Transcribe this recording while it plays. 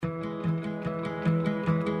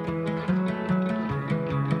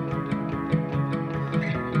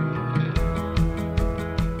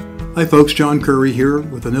Hi folks, John Curry here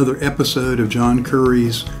with another episode of John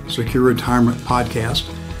Curry's Secure Retirement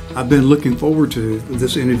Podcast. I've been looking forward to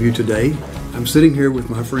this interview today. I'm sitting here with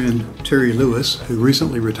my friend Terry Lewis, who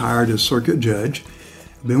recently retired as circuit judge.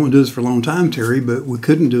 I've been wanting to do this for a long time, Terry, but we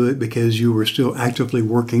couldn't do it because you were still actively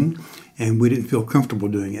working and we didn't feel comfortable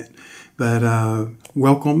doing it. But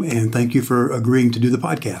welcome and thank you for agreeing to do the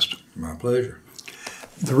podcast. My pleasure.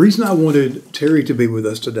 The reason I wanted Terry to be with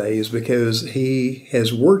us today is because he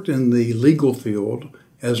has worked in the legal field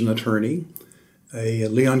as an attorney, a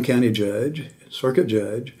Leon County judge, circuit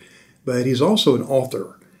judge, but he's also an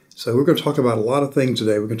author. So we're going to talk about a lot of things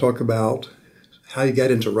today. We're going to talk about how he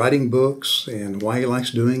got into writing books and why he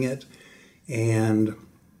likes doing it, and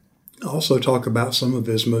also talk about some of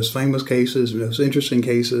his most famous cases, most interesting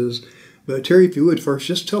cases. But Terry, if you would first,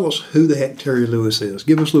 just tell us who the heck Terry Lewis is.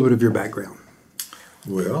 Give us a little bit of your background.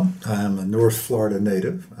 Well, I'm a North Florida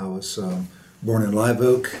native. I was born in Live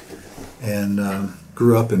Oak and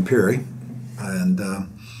grew up in Perry, and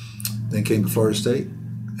then came to Florida State.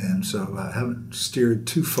 And so I haven't steered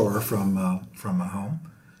too far from my home.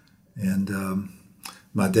 And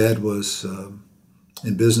my dad was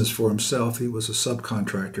in business for himself. He was a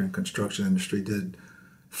subcontractor in construction industry, did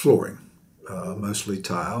flooring, mostly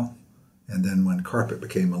tile. And then when carpet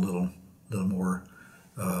became a little more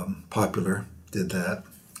popular, did that.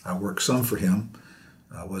 I worked some for him.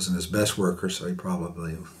 I wasn't his best worker, so he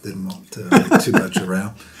probably didn't want to get too much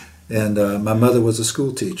around. And my mother was a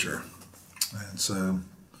school teacher. And so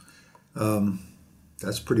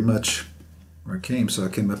that's pretty much where I came. So I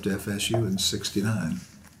came up to FSU in '69,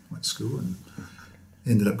 went to school, and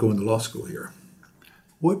ended up going to law school here.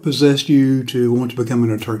 What possessed you to want to become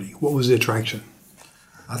an attorney? What was the attraction?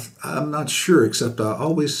 I'm not sure, except I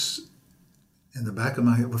always, in the back of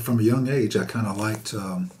my head, from a young age, I kind of liked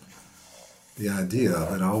the idea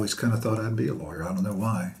of it. I always kind of thought I'd be a lawyer. I don't know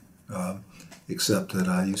why, except that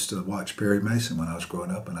I used to watch Perry Mason when I was growing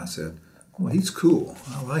up, and I said, well, he's cool.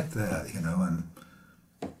 I like that, and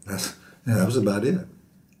that was about it.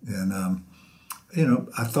 And,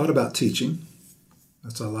 I thought about teaching.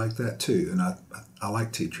 I like that too, and I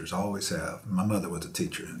like teachers. I always have. My mother was a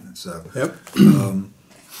teacher, and so. Yep.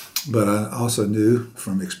 But I also knew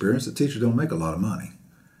from experience that teachers don't make a lot of money.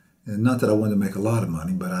 And not that I wanted to make a lot of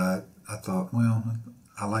money, but I thought, well,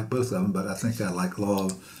 I like both of them, but I think I like law,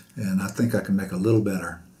 and I think I can make a little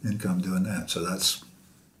better income doing that. So that's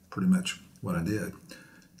pretty much what I did.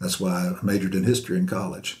 That's why I majored in history in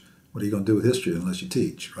college. What are you going to do with history unless you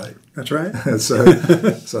teach, right? That's right. so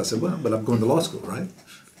I said, well, but I'm going to law school, right?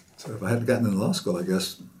 So if I hadn't gotten into law school, I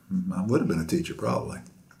guess I would have been a teacher probably.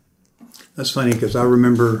 That's funny because I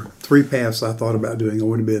remember three paths I thought about doing. I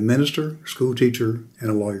wanted to be a minister, school teacher, and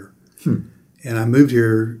a lawyer. And I moved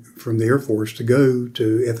here from the Air Force to go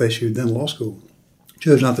to FSU, then law school.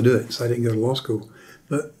 Chose not to do it, so I didn't go to law school.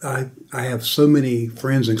 But I have so many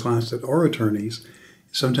friends and clients that are attorneys.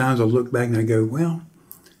 Sometimes I look back and I go, well,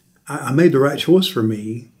 I made the right choice for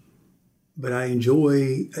me, but I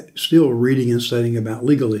enjoy still reading and studying about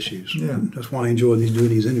legal issues. Yeah. That's why I enjoy doing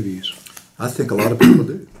these interviews. I think a lot of people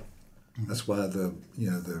do. That's why the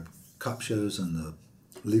cop shows and the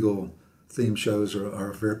legal theme shows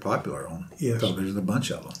are very popular on television. A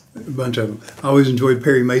bunch of them. A bunch of them. I always enjoyed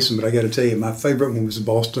Perry Mason, but I got to tell you, my favorite one was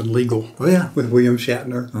Boston Legal. Oh yeah, with William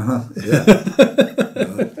Shatner.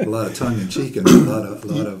 Yeah, a lot of tongue in cheek and a lot of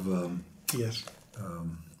yes,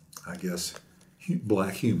 I guess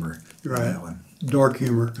black humor. Right. In that one. Dark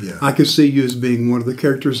humor. Yeah. I could see you as being one of the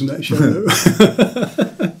characters in that show.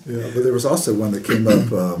 Yeah, but there was also one that came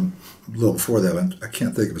up a little before that. I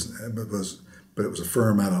can't think of his name, but it was a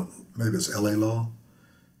firm out of, maybe it's LA Law.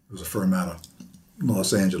 It was a firm out of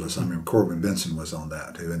Los Angeles. I remember Corbin Benson was on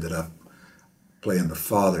that, who ended up playing the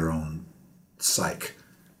father on Psych.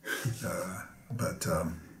 But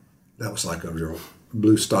that was like a real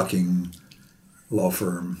blue stocking law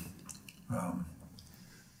firm.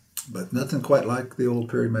 But nothing quite like the old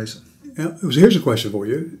Perry Mason. Now, here's a question for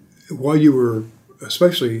you. While you were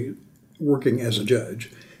especially working as a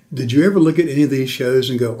judge, did you ever look at any of these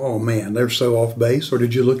shows and go, oh man, they're so off base? Or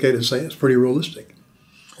did you look at it and say it's pretty realistic?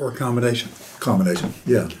 Or a combination? Combination,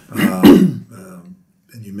 yeah. And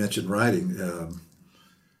you mentioned writing.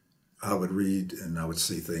 I would read and I would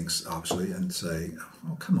see things, obviously, and say,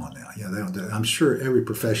 oh, come on now. Yeah, they don't do it. I'm sure every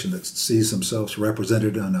profession that sees themselves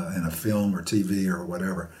represented in a film or TV or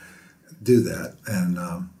whatever do that. And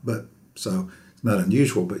but so it's not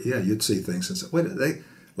unusual, but yeah, you'd see things and say, wait, they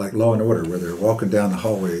like Law and Order, where they're walking down the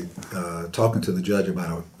hallway talking to the judge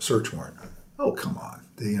about a search warrant. Oh, come on.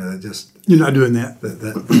 You're not doing that.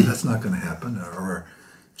 That's not going to happen. Or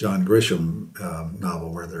John Grisham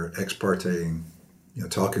novel where they're ex parteing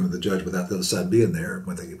talking with the judge without the other side being there,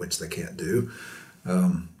 which they can't do.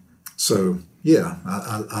 So yeah,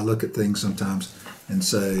 I look at things sometimes and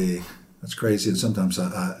say that's crazy, and sometimes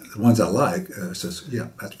the ones I like says, yeah,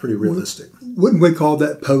 that's pretty realistic. Wouldn't we call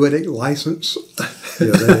that poetic license?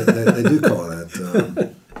 Yeah, they do call it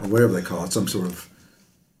or whatever they call it, some sort of,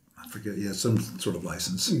 I forget. Yeah, some sort of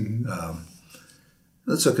license. Mm-hmm.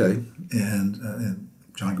 That's okay, and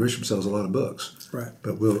John Grisham sells a lot of books. Right.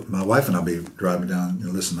 But my wife and I'll be driving down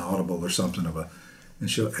and listen to Audible or something and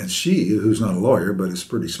she, who's not a lawyer but is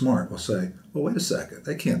pretty smart, will say, "Well, wait a second,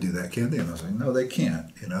 they can't do that, can they?" And I was like, "No, they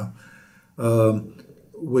can't."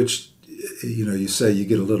 Which you say you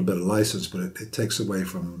get a little bit of license, but it takes away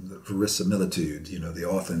from the verisimilitude, the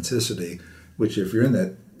authenticity. Which if you're in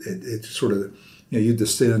that, it sort of you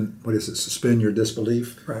suspend your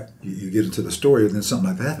disbelief. Right. You get into the story, and then something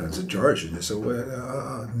like that happens. It jars you. And you say,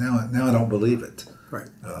 well, now I don't believe it. Right.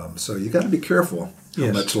 So you got to be careful how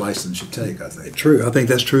Yes. much license you take, I think. True. I think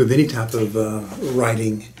that's true of any type of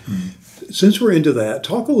writing. Mm-hmm. Since we're into that,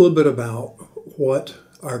 talk a little bit about what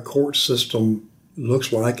our court system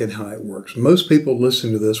looks like and how it works. Most people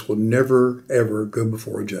listening to this will never, ever go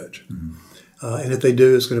before a judge. Mm-hmm. And if they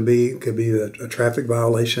do, it could be a traffic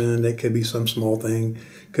violation. It could be some small thing.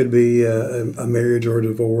 Could be a marriage or a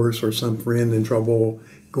divorce or some friend in trouble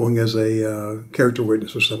going as a character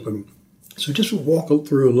witness or something. So just walk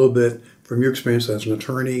through a little bit from your experience as an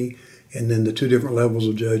attorney and then the two different levels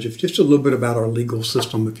of judge. Just a little bit about our legal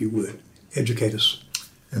system, if you would. Educate us.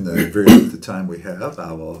 In the very limited time we have,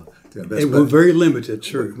 I will do my best. We're very limited,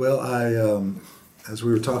 sure. Well, as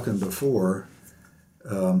we were talking before,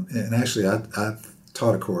 and actually I've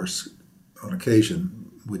taught a course on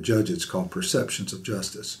occasion with judges called Perceptions of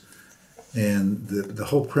Justice. And the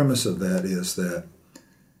whole premise of that is that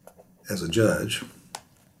as a judge,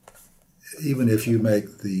 even if you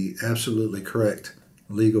make the absolutely correct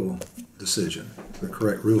legal decision, the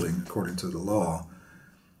correct ruling according to the law,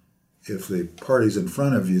 if the parties in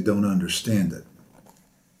front of you don't understand it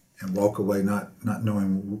and walk away not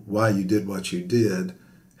knowing why you did what you did,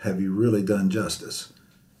 have you really done justice?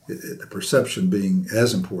 The perception being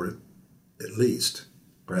as important, at least,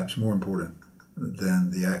 perhaps more important than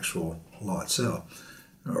the actual law itself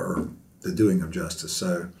or the doing of justice.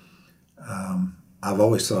 So I've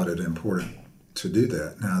always thought it important to do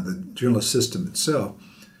that. Now, the justice system itself,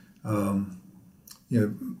 I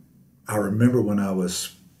remember when I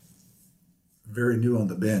was very new on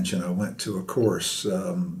the bench and I went to a course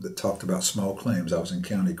that talked about small claims. I was in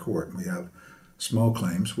county court, and we have small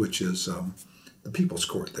claims, which is the people's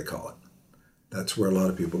court, they call it. That's where a lot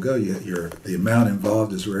of people go. The amount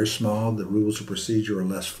involved is very small. The rules of procedure are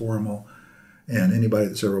less formal. And anybody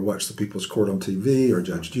that's ever watched the People's Court on TV or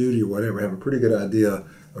Judge Judy or whatever have a pretty good idea,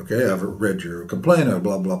 okay, I've read your complaint,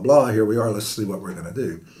 blah, blah, blah, here we are, let's see what we're going to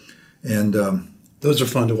do. And those are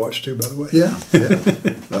fun to watch too, by the way. Yeah.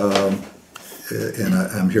 And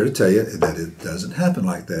I'm here to tell you that it doesn't happen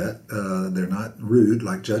like that. They're not rude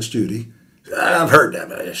like Judge Judy. I've heard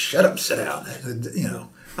that. Shut up, sit down.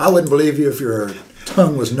 I wouldn't believe you if your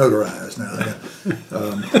tongue was notarized. Now,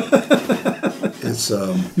 it's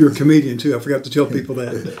you're a comedian too. I forgot to tell people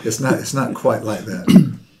that. It's not quite like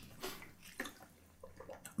that.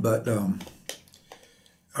 But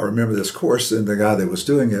I remember this course, and the guy that was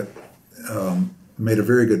doing it made a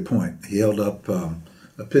very good point. He held up a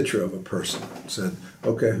picture of a person. Said,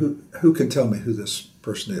 "Okay, who can tell me who this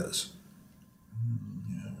person is?"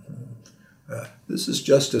 This is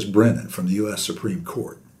Justice Brennan from the U.S. Supreme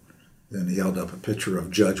Court. Then he held up a picture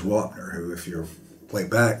of Judge Wapner, who, if you're way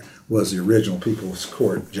back, was the original People's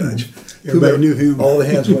Court judge. Everybody knew him. All the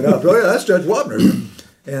hands went up. Oh yeah, that's Judge Wapner.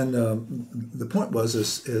 And the point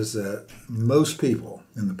is that most people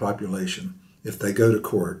in the population, if they go to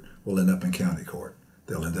court, will end up in county court.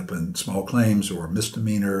 They'll end up in small claims or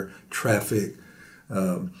misdemeanor, traffic.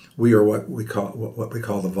 We are what we call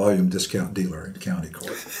the volume discount dealer in county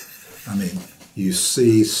court. I mean, you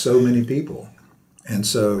see so many people, and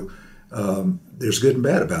so there's good and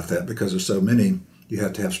bad about that because there's so many. You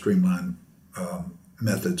have to have streamlined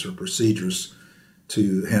methods or procedures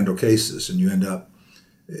to handle cases, and you end up,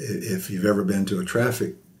 if you've ever been to a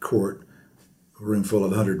traffic court, a room full of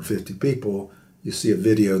 150 people, you see a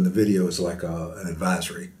video, and the video is like an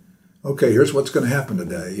advisory. Okay, here's what's going to happen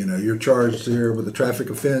today. You're charged here with a traffic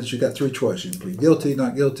offense. You got three choices. You can plead guilty,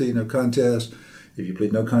 not guilty, no contest. If you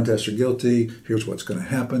plead no contest or guilty, here's what's going to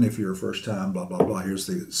happen. If you're a first time, blah, blah, blah, here's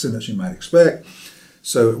the sentence you might expect.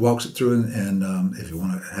 So it walks it through, and if you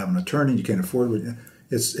want to have an attorney, you can't afford it.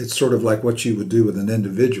 It's sort of like what you would do with an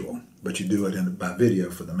individual, but you do it by video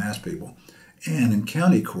for the mass people. And in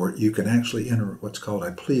county court, you can actually enter what's called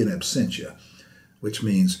a plea in absentia, which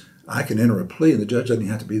means I can enter a plea and the judge doesn't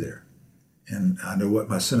even have to be there. And I know what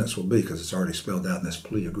my sentence will be because it's already spelled out in this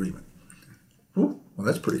plea agreement. Well,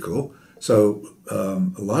 that's pretty cool. So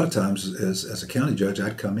a lot of times as a county judge,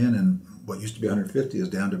 I'd come in and what used to be 150 is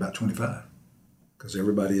down to about 25 because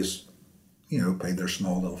everybody is, paid their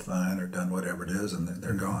small little fine or done whatever it is and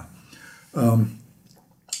they're gone.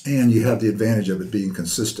 And you have the advantage of it being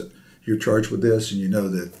consistent. You're charged with this and you know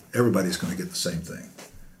that everybody's going to get the same thing.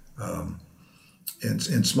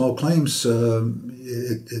 In small claims,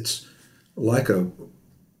 it's like a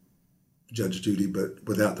Judge Judy, but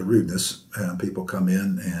without the rudeness. People come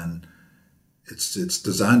in and it's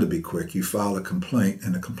designed to be quick. You file a complaint,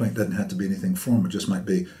 and the complaint doesn't have to be anything formal. It just might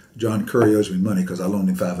be, John Curry owes me money because I loaned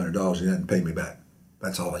him $500. He hadn't paid me back.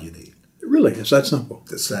 That's all you need. Really? It's that simple?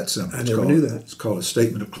 It's that simple. I never knew that. It's called a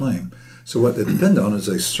statement of claim. So what they depend on is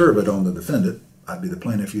they serve it on the defendant. I'd be the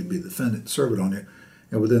plaintiff, you'd be the defendant, serve it on you.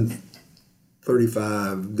 And within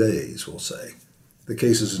 35 days, we'll say, the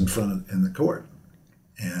case is in the court.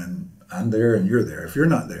 And I'm there and you're there. If you're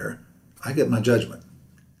not there, I get my judgment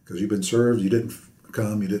because you've been served, you didn't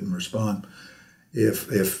come, you didn't respond.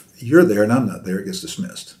 If you're there and I'm not there, it gets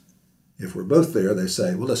dismissed. If we're both there, they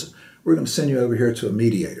say, well, listen, we're going to send you over here to a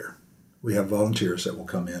mediator. We have volunteers that will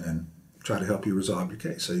come in and try to help you resolve your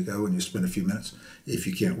case. So you go and you spend a few minutes. If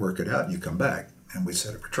you can't work it out, you come back and we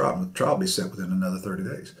set it for trial. And the trial will be set within another 30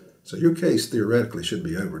 days. So your case theoretically should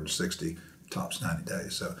be over in 60, tops 90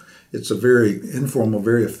 days. So it's a very informal,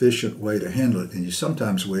 very efficient way to handle it. And you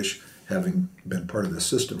sometimes wish, having been part of the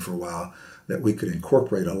system for a while, that we could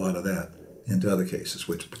incorporate a lot of that into other cases,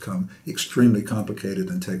 which become extremely complicated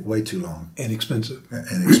and take way too long. And expensive.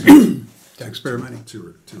 Taxpayer money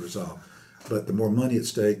to resolve. But the more money at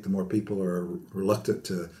stake, the more people are reluctant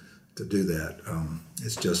to do that.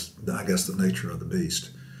 It's just, I guess, the nature of the beast.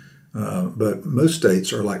 But most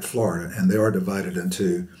states are like Florida, and they are divided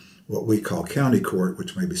into what we call county court,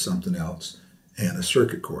 which may be something else, and a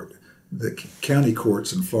circuit court. The county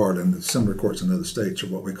courts in Florida and the similar courts in other states are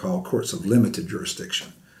what we call courts of limited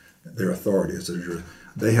jurisdiction. Their authority is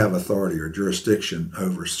they have authority or jurisdiction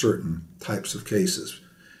over certain types of cases.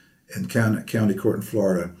 In county court in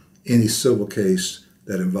Florida, any civil case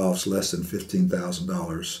that involves less than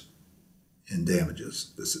 $15,000 in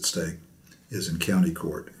damages that's at stake is in county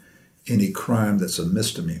court. Any crime that's a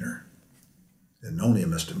misdemeanor, and only a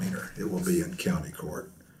misdemeanor, it will be in county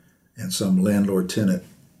court. And some landlord-tenant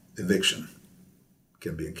eviction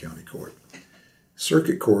can be in county court.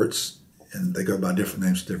 Circuit courts, and they go by different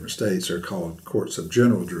names in different states, are called courts of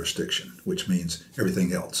general jurisdiction, which means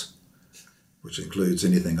everything else, which includes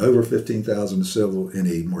anything over $15,000 in civil,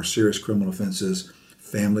 any more serious criminal offenses,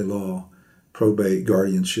 family law, probate,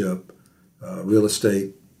 guardianship, real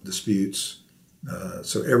estate disputes.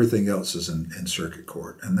 So everything else is in circuit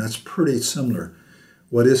court. And that's pretty similar.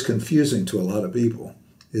 What is confusing to a lot of people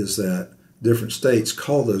is that different states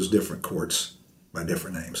call those different courts by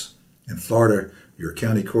different names. In Florida, you're a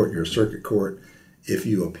county court, you're a circuit court. If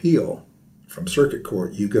you appeal from circuit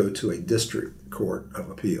court, you go to a district court of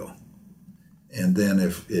appeal. And then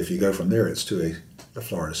if you go from there, it's to the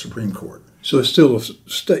Florida Supreme Court. So it's still a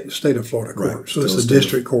state of Florida court. Right. So it's a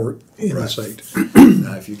district court in the state.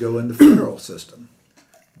 Now, if you go in the federal system,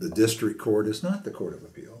 the district court is not the court of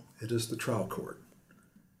appeal. It is the trial court.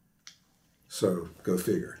 So go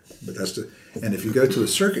figure. But and if you go to the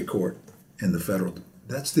circuit court in the federal,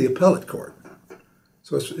 that's the appellate court.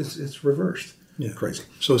 So it's reversed. Yeah. Crazy.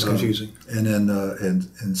 So it's confusing. And then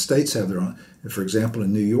and states have their own. And for example,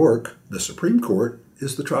 in New York, the Supreme Court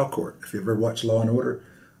is the trial court. If you ever watched Law and Order,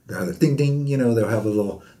 they'll have a ding ding. They'll have a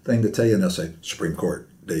little thing to tell you, and they'll say Supreme Court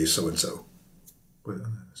day so and so. But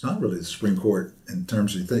it's not really the Supreme Court in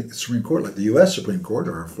terms of you think the Supreme Court like the U.S. Supreme Court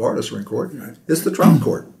or Florida Supreme Court. Right. It's the trial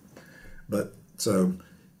court. But so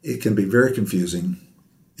it can be very confusing,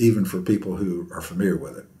 even for people who are familiar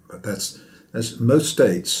with it. But that's most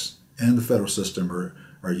states and the federal system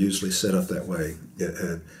are usually set up that way.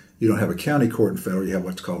 You don't have a county court in federal, you have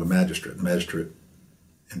what's called a magistrate. The magistrate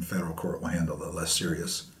in federal court will handle the less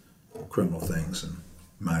serious criminal things and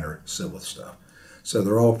minor civil stuff. So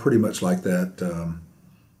they're all pretty much like that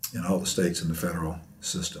in all the states in the federal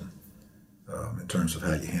system in terms of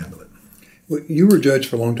how you handle it. Well, you were a judge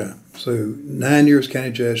for a long time. So 9 years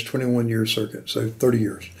county judge, 21 years circuit, so 30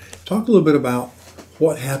 years. Talk a little bit about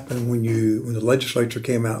what happened when the legislature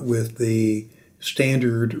came out with the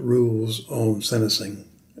standard rules on sentencing.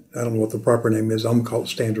 I don't know what the proper name is. I'm going to call it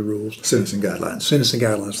standard rules. Sentencing guidelines. Sentencing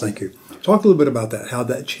guidelines, thank you. Talk a little bit about that, how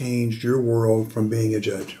that changed your world from being a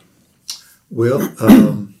judge. Well,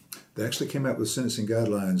 they actually came out with sentencing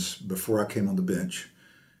guidelines before I came on the bench.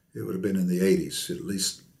 It would have been in the 80s, at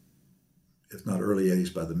least if not early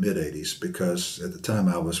 80s, by the mid 80s, because at the time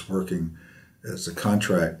I was working as a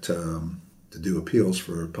contract to do appeals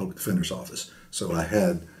for a public defender's office. So I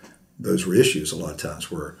had, those were issues a lot of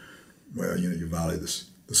times where, well, you violate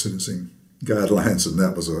the sentencing guidelines, and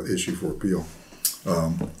that was an issue for appeal.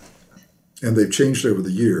 And they've changed over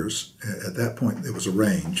the years. At that point, it was a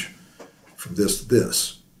range from this to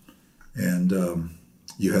this. And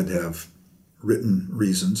you had to have written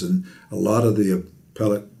reasons, and a lot of the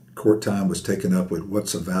appellate court time was taken up with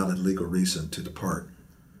what's a valid legal reason to depart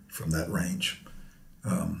from that range.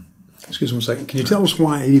 Excuse me a second. Can you tell us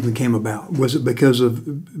why it even came about? Was it because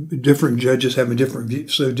of different judges having different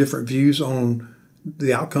views on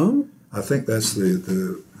the outcome? I think that's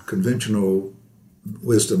the conventional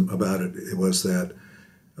wisdom about it. It was that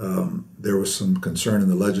there was some concern in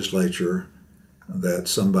the legislature that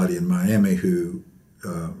somebody in Miami who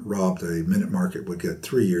robbed a minute market would get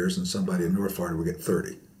 3 years and somebody in North Florida would get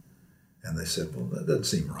 30. And they said, well, that doesn't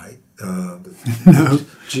seem right. No.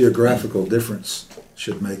 Geographical difference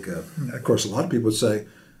should make a... Of course, a lot of people would say,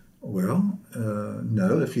 well,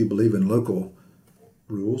 no, if you believe in local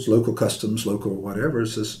rules, local customs, local whatever,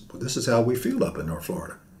 it's just, well, this is how we feel up in North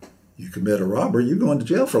Florida. You commit a robbery, you're going to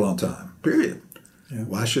jail for a long time, period. Yeah.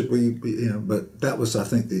 Why should we be, but that was, I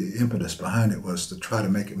think, the impetus behind it was to try to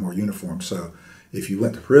make it more uniform. So if you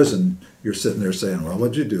went to prison, you're sitting there saying, well,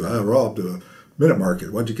 what'd you do? I robbed a minute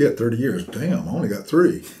market. What'd you get? 30 years. Damn, I only got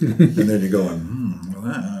 3. And then you're going,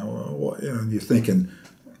 you're thinking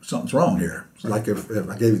something's wrong here. It's like if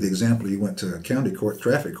I gave you the example, you went to a county court,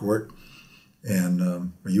 traffic court,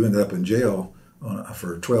 and you ended up in jail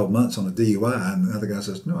for 12 months on a DUI, and the other guy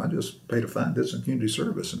says, no, I just paid a fine, did some community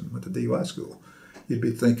service, and went to DUI school. You'd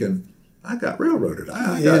be thinking, I got railroaded.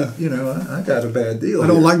 I got a bad deal. I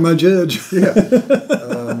don't like my judge. Yeah.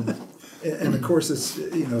 And of course, it's,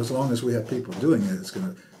 as long as we have people doing it, it's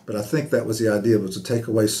going to, but I think that was the idea, was to take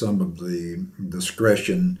away some of the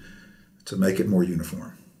discretion to make it more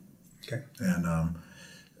uniform. Okay. And,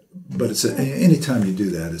 but it's anytime you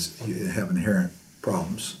do that, you have inherent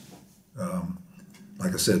problems.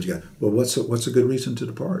 Like I said, you got, well, what's a good reason to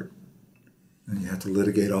depart? And you have to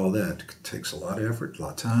litigate all that. It takes a lot of effort, a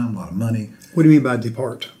lot of time, a lot of money. What do you mean by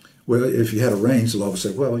depart? Well, if you had a range, they'll always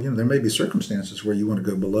say, well, there may be circumstances where you want to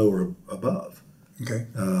go below or above. Okay.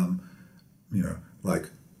 Like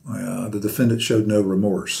the defendant showed no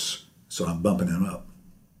remorse, so I'm bumping him up.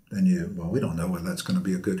 Then we don't know whether that's going to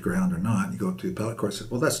be a good ground or not. You go up to the appellate court and say,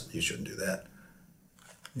 well, you shouldn't do that.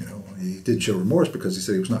 He did show remorse because he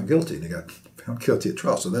said he was not guilty, and he got found guilty at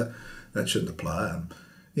trial, so that shouldn't apply. And,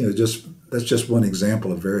 that's just one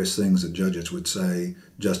example of various things that judges would say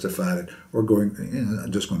justified it, or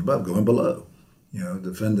just going above, going below.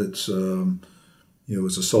 Defendants,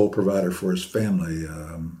 was a sole provider for his family,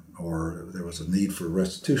 or there was a need for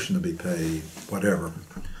restitution to be paid, whatever.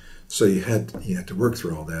 So you had to work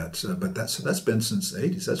through all that. But that's been since the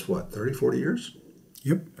 80s. That's what, 30, 40 years?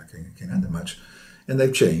 Yep. I can't add that much. And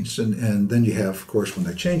they've changed. And then you have, of course, when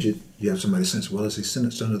they change it, you have somebody saying, well, is he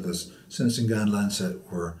sentenced under the sentencing guidelines that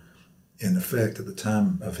were in effect at the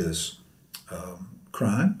time of his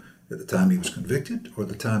crime, at the time he was convicted, or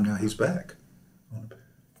the time now he's back?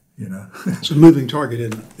 It's a moving target,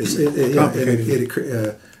 isn't it?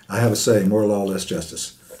 Complicated. I have a saying, more law, less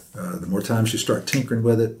justice. The more times you start tinkering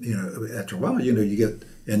with it, after a while, you get,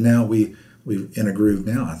 and now we're in a groove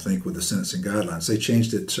now, I think, with the sentencing guidelines. They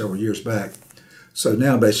changed it several years back. So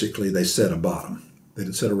now basically they set a bottom. They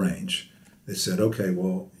didn't set a range. They said, okay,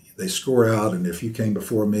 well, they score out, and if you came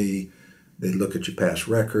before me, they'd look at your past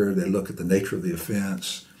record, they'd look at the nature of the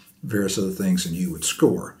offense, various other things, and you would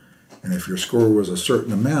score. And if your score was a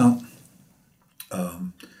certain amount,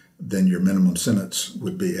 then your minimum sentence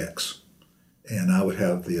would be X. And I would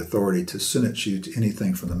have the authority to sentence you to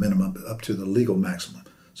anything from the minimum up to the legal maximum.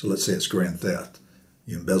 So let's say it's grand theft.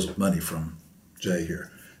 You embezzled money from Jay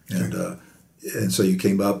here. And so you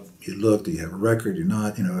came up, you looked, do you have a record, you're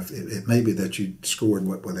not, if it may be that you scored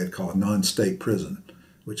what they'd call a non-state prison,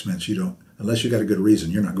 which means you don't, unless you got a good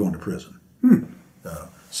reason, you're not going to prison.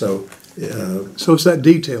 So it's that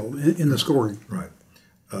detail in the scoring. Right.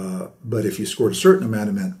 But if you scored a certain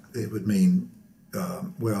amount, it would mean,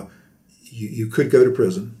 you could go to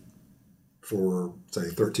prison for, say,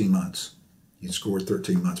 13 months. You scored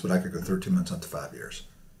 13 months, but I could go 13 months up to 5 years.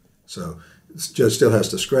 So the judge still has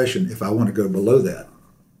discretion. If I want to go below that,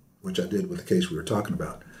 which I did with the case we were talking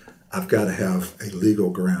about, I've got to have a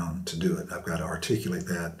legal ground to do it. I've got to articulate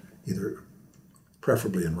that, either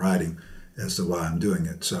preferably in writing, as to why I'm doing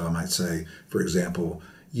it. So I might say, for example,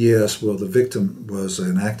 yes, well, the victim was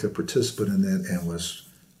an active participant in it and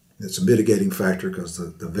it's a mitigating factor because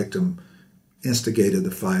the victim instigated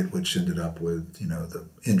the fight, which ended up with, the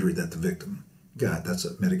injury that the victim got. That's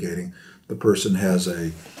mitigating. The person has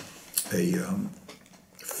a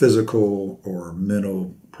physical or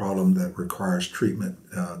mental problem that requires treatment,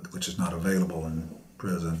 which is not available in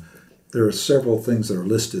prison. There are several things that are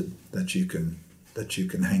listed that you can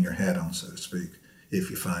hang your hat on, so to speak, if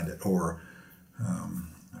you find it. Or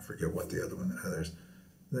I forget what the other one.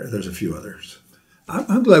 There's a few others.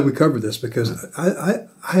 I'm glad we covered this because I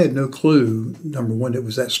had no clue, number one, it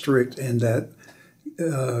was that strict and that,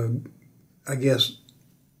 I guess,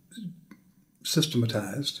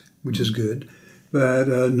 systematized, which is good. But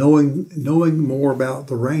knowing more about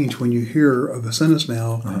the range, when you hear of a sentence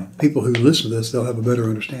now, people who listen to this, they'll have a better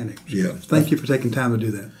understanding. Yeah. Thank you for taking time to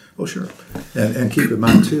do that. Oh, sure. And keep in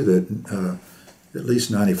mind, too, that at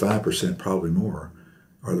least 95%, probably more,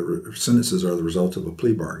 sentences are the result of a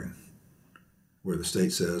plea bargain, where the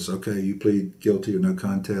state says, okay, you plead guilty or no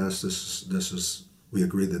contest, we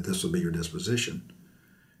agree that this will be your disposition.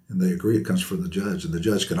 And they agree, it comes from the judge. And the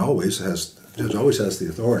judge always has the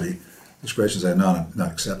authority, discretion to say, no, I'm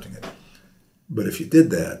not accepting it. But if you did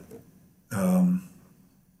that,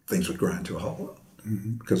 things would grind to a halt.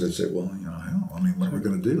 Mm-hmm. Because they'd say, well, what are we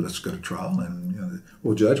going to do? Let's go to trial. And,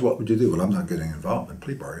 well, Judge, what would you do? Well, I'm not getting involved in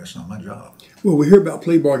plea bargaining. That's not my job. Well, we hear about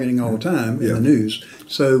plea bargaining all the time in the news.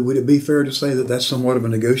 So would it be fair to say that that's somewhat of a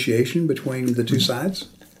negotiation between the two sides?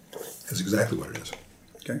 That's exactly what it is.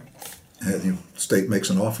 Okay. And, the state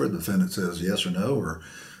makes an offer, the defendant says yes or no, or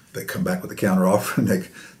they come back with a counter offer, and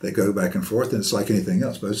they go back and forth, and it's like anything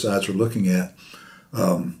else. Both sides are looking at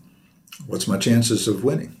what's my chances of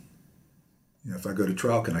winning? If I go to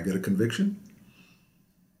trial, can I get a conviction?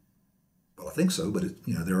 Well, I think so, but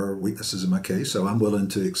there are weaknesses in my case, so I'm willing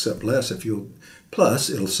to accept less plus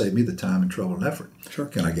it'll save me the time and trouble and effort. Sure.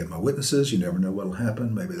 Can I get my witnesses? You never know what will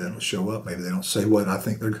happen. Maybe they don't show up. Maybe they don't say what I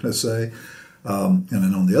think they're going to say. And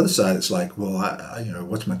then on the other side, it's like, well,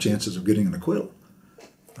 what's my chances of getting an acquittal?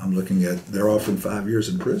 I'm looking at, they're offering 5 years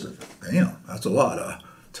in prison. Damn, that's a lot of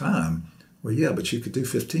time. Well, yeah, but you could do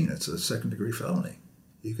 15. It's a second-degree felony.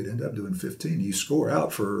 You could end up doing 15. You score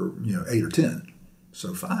out for 8 or 10.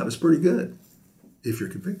 So 5 is pretty good if you're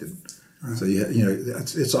convicted. Right. So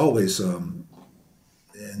it's always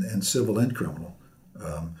in civil and criminal,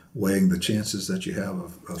 weighing the chances that you have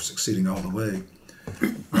of succeeding all the way.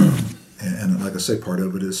 And like I say, part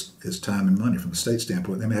of it is time and money. From the state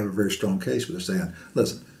standpoint, they may have a very strong case, but they're saying,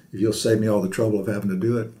 listen, if you'll save me all the trouble of having to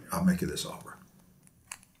do it, I'll make you this offer.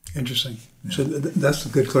 Interesting. Yeah. So that's a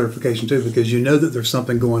good clarification, too, because you know that there's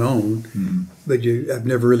something going on, but I've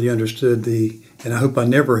never really understood and I hope I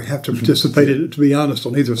never have to participate in it, to be honest,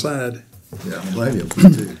 on either side. Yeah, I'm glad you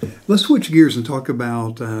too. Let's switch gears and talk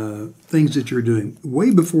about things that you're doing.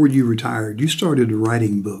 Way before you retired, you started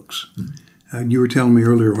writing books. Mm-hmm. You were telling me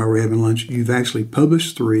earlier while we were having lunch, you've actually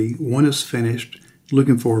published 3. One is finished,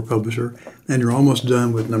 looking for a publisher, and you're almost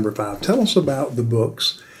done with number 5. Tell us about the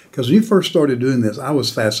books. Because when you first started doing this, I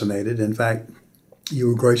was fascinated. In fact, you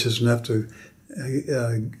were gracious enough to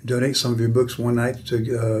donate some of your books one night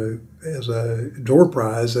as a door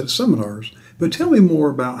prize at seminars. But tell me more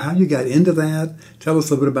about how you got into that. Tell us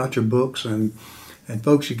a little bit about your books. And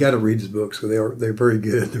folks, you got to read these books because they're very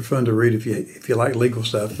good. They're fun to read if you like legal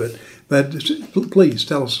stuff. But please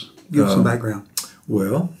tell us, give us some background.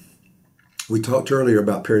 Well, we talked earlier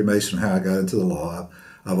about Perry Mason and how I got into the law.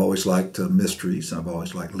 I've always liked mysteries. I've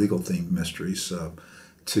always liked legal-themed mysteries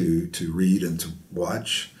to read and to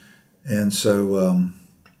watch. And so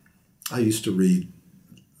I used to read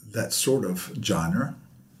that sort of genre.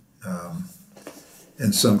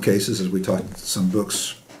 In some cases, as we talked, some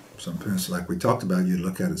books, some parents like we talked about, you'd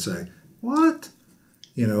look at it and say, what?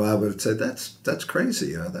 I would say, that's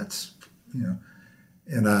crazy. And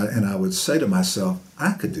I would say to myself,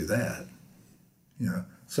 I could do that.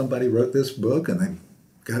 Somebody wrote this book and they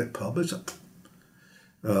got it published.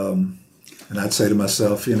 And I'd say to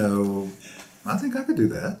myself, I think I could do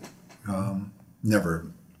that. Never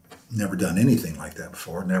done anything like that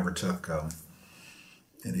before. Never took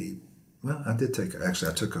any, well, I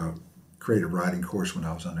took a creative writing course when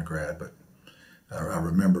I was undergrad, but I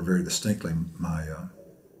remember very distinctly my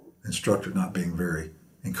instructor not being very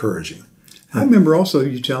encouraging. I remember also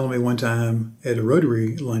you telling me one time at a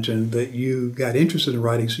Rotary luncheon that you got interested in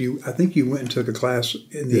writing, so I think you went and took a class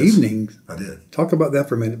in the evening. I did. Talk about that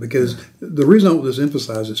for a minute, because the reason I want this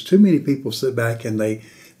emphasized is too many people sit back and they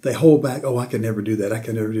hold back, I can never do that, I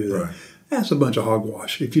can never do that. Right. That's a bunch of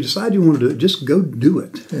hogwash. If you decide you want to do it, just go do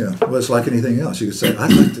it. Yeah, well, it's like anything else. You could say,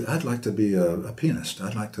 I'd like to be a pianist.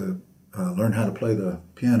 I'd like to learn how to play the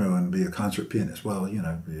piano and be a concert pianist. Well,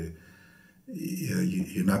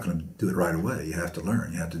 you're not going to do it right away. You have to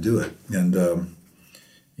learn. You have to do it. And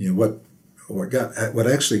what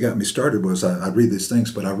actually got me started was I read these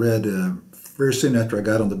things, but I read very soon after I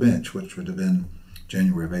got on the bench, which would have been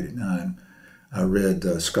January of '89. I read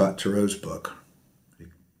Scott Turow's book. He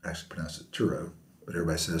actually pronounced it Turow, but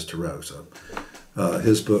everybody says Turow. So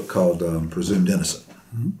his book called Presumed Innocent.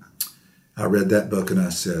 Mm-hmm. I read that book and I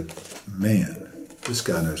said, man, this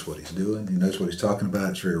guy knows what he's doing. He knows what he's talking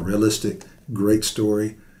about. It's very realistic, great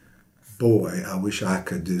story. Boy, I wish I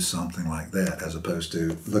could do something like that as opposed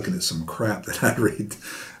to looking at some crap that I read.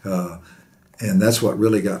 And that's what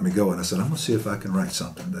really got me going. I said, I'm going to see if I can write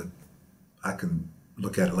something that I can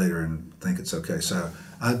look at it later and think it's okay. So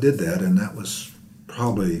I did that, and that was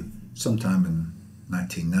probably sometime in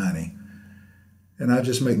 1990. And I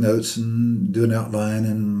just make notes and do an outline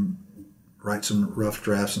and write some rough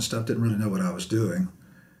drafts and stuff. Didn't really know what I was doing.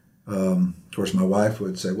 Of course, my wife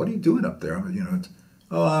would say, "What are you doing up there?"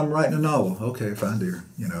 "Oh, I'm writing a novel." "Okay, fine, dear."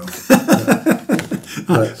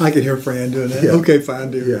 I can hear Fran doing that. Yeah. "Okay, fine,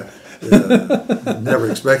 dear." Yeah. Never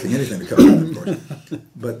expecting anything to come out, of course.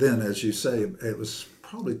 But then, as you say, it was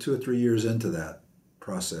probably 2 or 3 years into that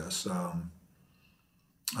process.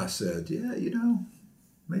 I said,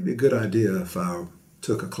 maybe a good idea if I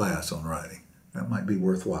took a class on writing. That might be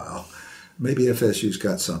worthwhile. Maybe FSU's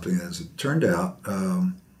got something. As it turned out,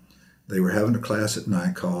 they were having a class at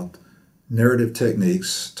night called Narrative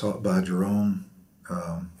Techniques, taught by Jerome.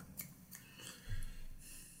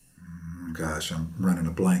 Gosh, I'm running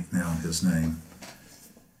a blank now on his name.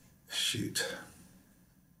 Shoot.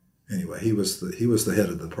 Anyway, he was the head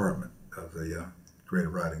of the department, of the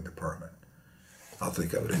creative writing department. I'll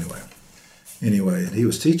think of it anyway. Anyway, and he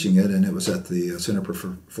was teaching it, and it was at the Center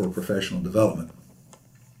for Professional Development.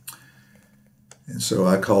 And so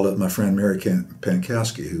I called up my friend Mary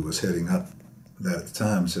Pankowski, who was heading up that at the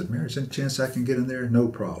time, and said, "Mary, is there any chance I can get in there?" "No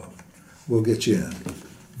problem. We'll get you in."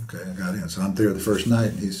 Okay, I got in. So I'm there the first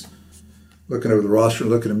night, and he's looking over the roster,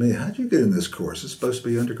 looking at me. "How'd you get in this course? It's supposed to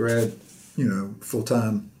be undergrad,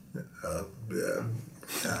 full-time." I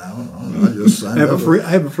don't know. I just signed up. I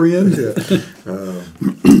have a friend.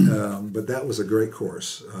 But that was a great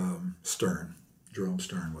course. Stern, Jerome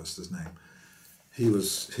Stern was his name. He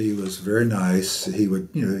was very nice. He would,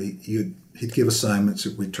 he'd give assignments.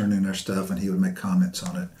 We'd turn in our stuff, and he would make comments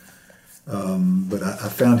on it. But I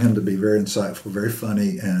found him to be very insightful, very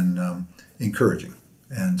funny, and encouraging.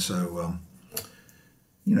 And so,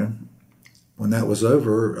 when that was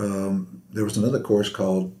over, there was another course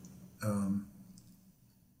called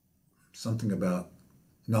something about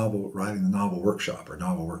writing the novel workshop,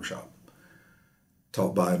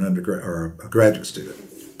 taught by an undergrad or a graduate student,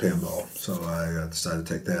 Pam Ball. So I decided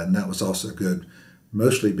to take that, and that was also good,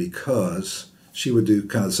 mostly because she would do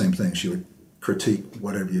kind of the same thing. She would critique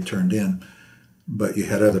whatever you turned in, but you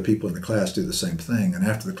had other people in the class do the same thing. And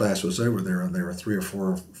after the class was over, there were 3 or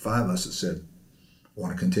 4 or 5 of us that said,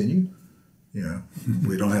 "Want to continue?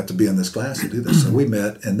 We don't have to be in this class to do this." So we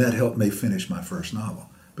met, and that helped me finish my first novel,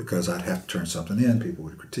 because I'd have to turn something in, people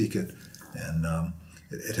would critique it, and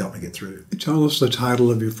it helped me get through. Tell us the title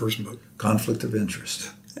of your first book. Conflict of Interest.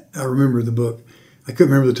 I remember the book. I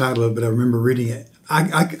couldn't remember the title of it, but I remember reading it.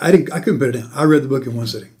 I couldn't put it down. I read the book in one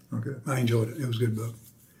sitting. Okay. I enjoyed it. It was a good book.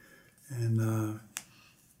 And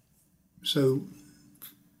so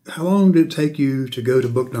how long did it take you to go to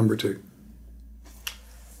book number 2?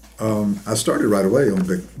 I started right away on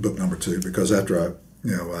book number 2, because after I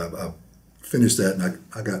finished that, and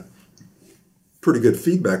I got pretty good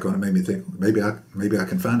feedback on it. Made me think maybe I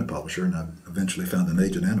can find a publisher, and I eventually found an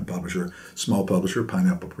agent and a publisher, small publisher,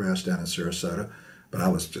 Pineapple Press down in Sarasota. But I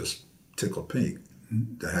was just tickled pink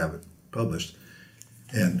to have it published.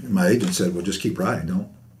 And my agent said, "Well, just keep writing.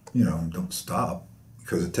 Don't stop,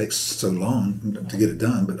 because it takes so long to get it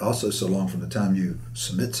done, but also so long from the time you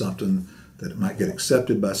submit something that it might get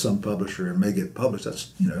accepted by some publisher and may get published.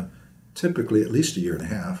 That's typically at least a year and a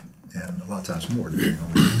half, and a lot of times more, depending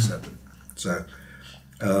on when it's accepted." So,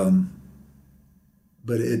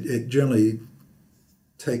 but it generally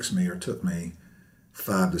took me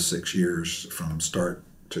 5 to 6 years from start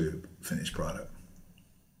to finished product.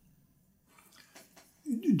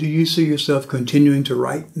 Do you see yourself continuing to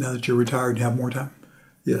write now that you're retired and have more time?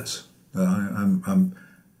 Yes. I'm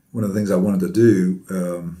one of the things I wanted to do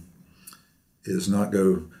is not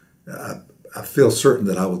go. I feel certain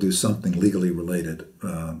that I will do something legally related,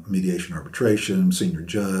 mediation, arbitration, senior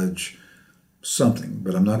judge, something.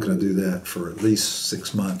 But I'm not going to do that for at least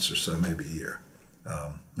 6 months or so, maybe a year.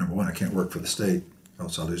 Number one, I can't work for the state,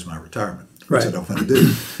 else I'll lose my retirement, which I don't want to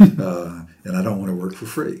do. And I don't want to work for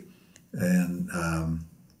free. And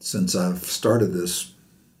since I've started this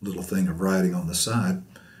little thing of writing on the side,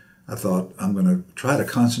 I thought I'm going to try to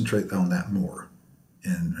concentrate on that more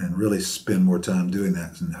and really spend more time doing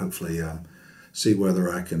that, and hopefully see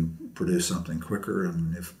whether I can produce something quicker.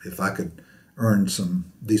 And if I could earn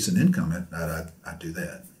some decent income at that, I'd do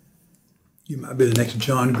that. You might be the next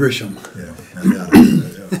John Grisham. Yeah, I got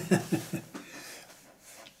it. Yeah.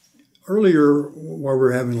 Earlier, while we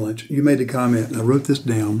were having lunch, you made a comment, and I wrote this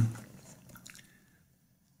down.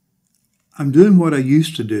 I'm doing what I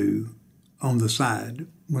used to do on the side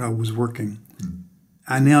when I was working.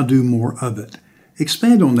 I now do more of it.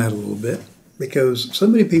 Expand on that a little bit, because so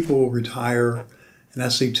many people retire, and I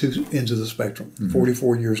see two ends of the spectrum.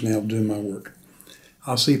 44 years now doing my work.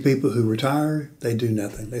 I'll see people who retire, they do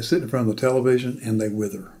nothing. They sit in front of the television and they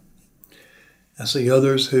wither. I see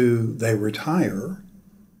others who they retire,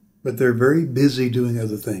 but they're very busy doing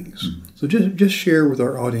other things. So just share with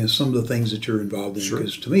our audience some of the things that you're involved in,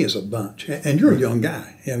 because to me it's a bunch. And you're a young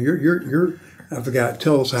guy. You know, you're I forgot.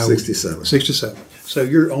 Tell us how. 67. 67. So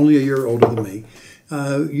you're only a year older than me.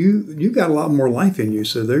 You got a lot more life in you.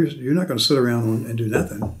 So you're not going to sit around and do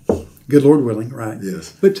nothing. Good Lord willing, right?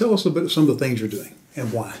 Yes. But tell us a bit of some of the things you're doing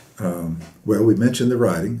and why. Well, we mentioned the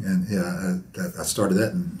writing, and I started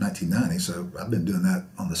that in 1990. So I've been doing that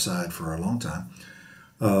on the side for a long time.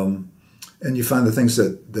 And you find the things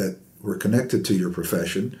that were connected to your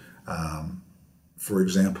profession. For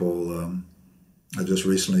example, I just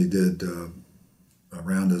recently did a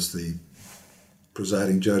round as the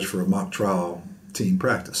presiding judge for a mock trial team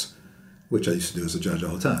practice, which I used to do as a judge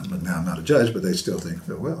all the time. But now I'm not a judge, but they still think,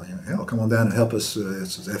 well, hell, come on down and help us.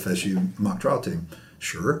 It's an FSU mock trial team.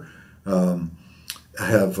 Sure. I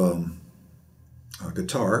have a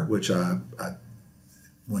guitar, which I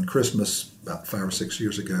when Christmas, about 5 or 6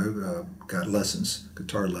 years ago, got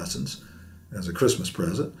guitar lessons as a Christmas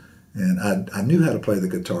present. And I knew how to play the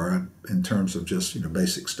guitar in terms of just,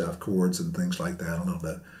 basic stuff, chords and things like that a little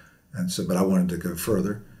bit. And so, but I wanted to go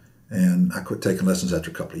further. And I quit taking lessons after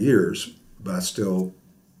a couple of years, but I still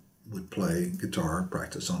would play guitar,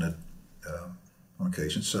 practice on it on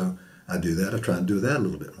occasion. So I do that. I try and do that a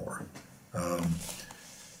little bit more.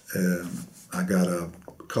 I got a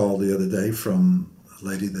call the other day from a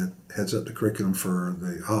lady that heads up the curriculum for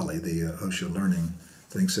the OLLI, the OSHA learning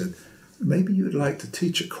thing, said, maybe you'd like to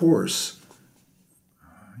teach a course.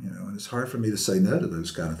 And it's hard for me to say no to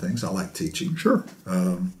those kind of things. I like teaching. Sure.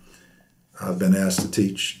 I've been asked to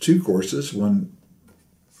teach 2 courses, one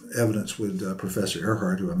evidence with Professor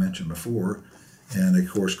Earhart, who I mentioned before, and a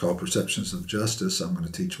course called Perceptions of Justice. I'm going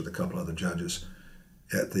to teach with a couple other judges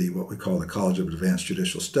at what we call the College of Advanced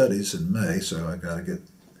Judicial Studies in May. So I got to get,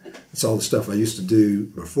 it's all the stuff I used to do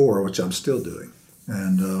before, which I'm still doing.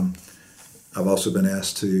 And I've also been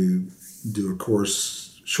asked to do a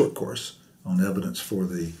short course on evidence for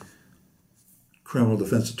the Criminal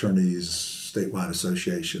Defense Attorneys Statewide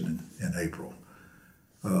Association in April.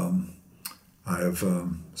 I have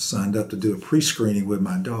signed up to do a pre-screening with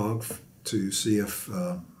my dog to see if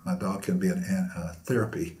my dog can be a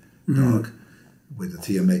therapy dog with the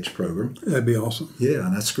TMH program. That'd be awesome. Yeah,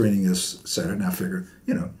 and that screening is Saturday. And I figure,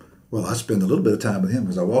 well, I spend a little bit of time with him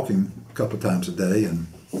because I walk him a couple of times a day, and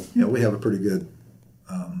we have a pretty good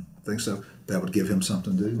thing. So that would give him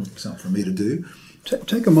something to do, something for me to do.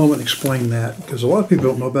 Take a moment and explain that, because a lot of people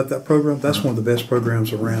don't know about that program. That's one of the best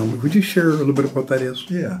programs around. Would you share a little bit of what that is?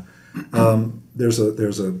 Yeah. There's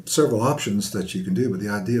several options that you can do, but the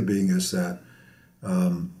idea being is that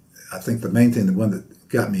I think the main thing, the one that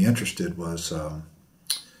got me interested was a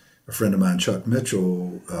friend of mine, Chuck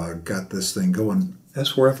Mitchell, got this thing going.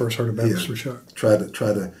 That's where I first heard about this, Chuck. Try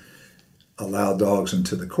to allow dogs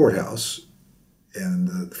into the courthouse,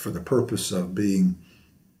 and for the purpose of being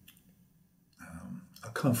a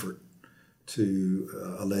comfort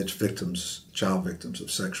to alleged victims, child victims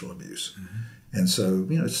of sexual abuse. And so,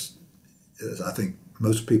 I think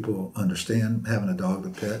most people understand having a dog to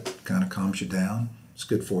pet kind of calms you down. It's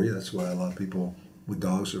good for you. That's why a lot of people with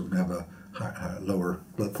dogs have a lower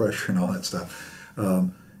blood pressure and all that stuff.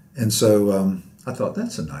 And so I thought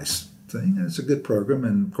that's a nice thing, and it's a good program.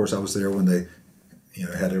 And of course, I was there when they,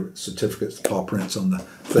 had a certificate, paw prints on the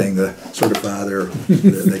thing to certify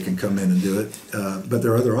they can come in and do it. But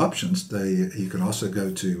there are other options. You can also go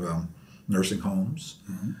to nursing homes.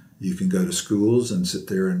 You can go to schools and sit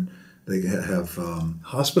there, and they have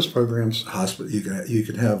hospice programs. Hospice. You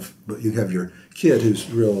can have your kid who's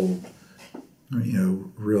real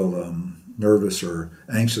nervous or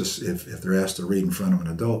anxious if they're asked to read in front of an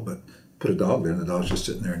adult, but put a dog there and the dog's just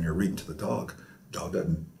sitting there and you're reading to the dog. The dog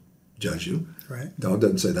doesn't judge you. Right. The dog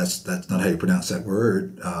doesn't say that's not how you pronounce that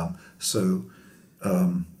word. Go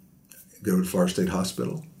to Florida State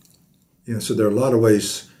Hospital. So there are a lot of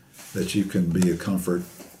ways that you can be a comfort.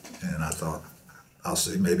 And I thought, I'll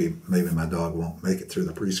see, maybe my dog won't make it through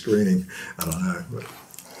the pre-screening. I don't know. But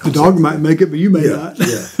the dog might make it, but you may not.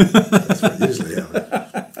 Yeah, that's what usually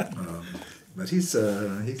happens. But he's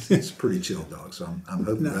a pretty chill dog, so I'm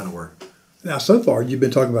hoping that'll work. Now, so far, you've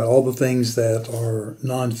been talking about all the things that are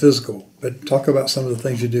non-physical, but talk about some of the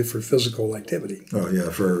things you do for physical activity. Oh, yeah.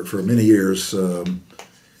 For many years,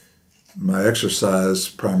 my exercise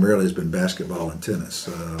primarily has been basketball and tennis.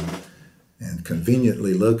 And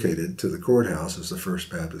conveniently located to the courthouse is the First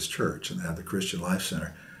Baptist Church, and they have the Christian Life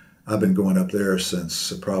Center. I've been going up there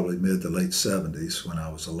since probably mid to late 70s when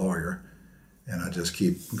I was a lawyer, and I just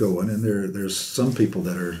keep going. And there's some people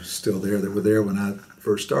that are still there that were there when I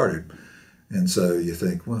first started. And so you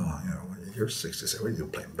think, well, you're 67, what are you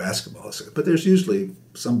doing playing basketball? But there's usually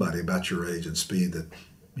somebody about your age and speed that,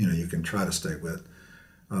 you can try to stay with.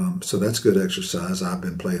 So that's good exercise. I've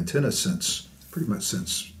been playing tennis pretty much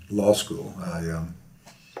since law school. I,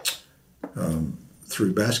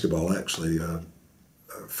 through basketball, actually, a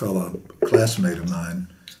fellow classmate of mine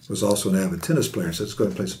was also an avid tennis player and said, let's go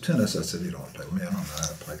and play some tennis. I said, you don't want to play with me. I don't know how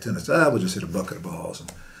to play tennis. We'll just hit a bucket of balls.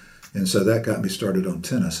 And so that got me started on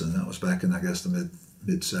tennis, and that was back in, I guess, the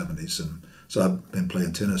mid-70s. And so I've been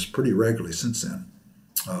playing tennis pretty regularly since then.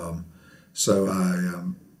 So I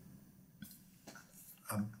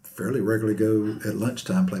fairly regularly go at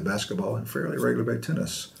lunchtime, play basketball, and fairly regularly play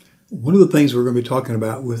tennis. One of the things we're going to be talking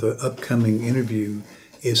about with an upcoming interview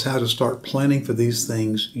is how to start planning for these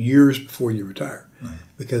things years before you retire. Right.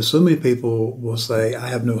 Because so many people will say, I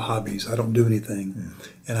have no hobbies, I don't do anything. Yeah.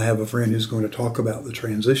 And I have a friend who's going to talk about the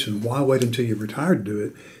transition. Why wait until you're retired to do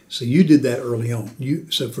it? So you did that early on.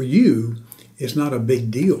 So for you, it's not a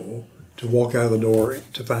big deal to walk out of the door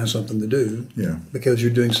to find something to do. Yeah. Because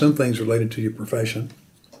you're doing some things related to your profession.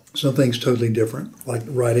 Some things totally different, like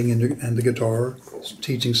writing and the guitar,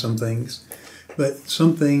 teaching some things. But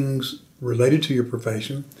some things related to your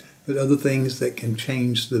profession, but other things that can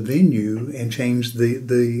change the venue and change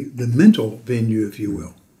the mental venue, if you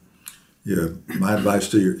will. Yeah, my advice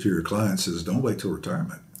to your clients is don't wait till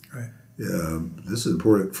retirement. Right. This is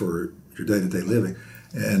important for your day-to-day living.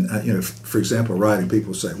 And for example, writing,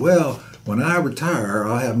 people say, "Well, when I retire,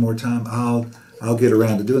 I'll have more time. I'll get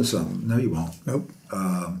around to doing something." No, you won't. Nope.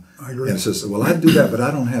 I agree. And it says, "Well, I do that, but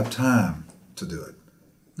I don't have time to do it."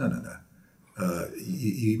 No.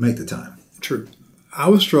 You make the time. True. I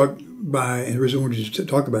was struck by, and the reason I wanted you to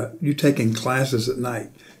talk about you taking classes at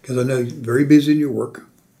night, because I know you're very busy in your work,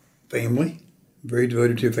 family, very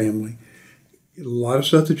devoted to your family. A lot of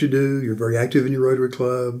stuff that you do. You're very active in your Rotary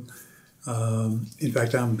Club. In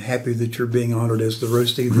fact, I'm happy that you're being honored as the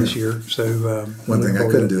roastee this year. So one thing I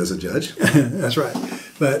couldn't do as a judge. That's right.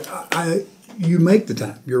 But you make the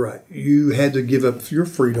time. You're right. You had to give up your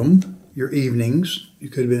freedom, your evenings. You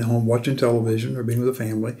could have been at home watching television or being with a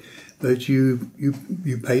family, but you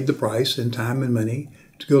paid the price in time and money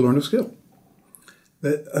to go learn a skill.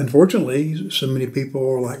 But unfortunately, so many people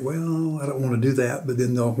are like, well, I don't want to do that, but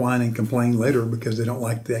then they'll whine and complain later because they don't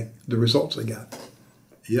like the results they got.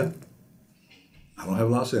 Yeah. I don't have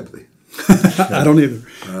a lot of sympathy. I don't either.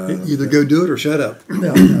 Either go do it or shut up.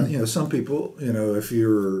 Now, some people, if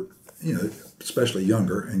you're, especially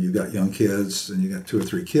younger, and you've got young kids, and you got 2 or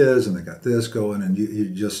 3 kids, and they got this going, and you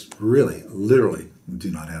just really, literally do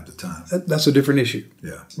not have the time. That's a different issue.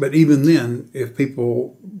 Yeah. But even then, if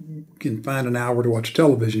people can find an hour to watch a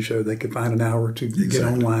television show, they can find an hour to get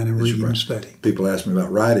online and read and study. People ask me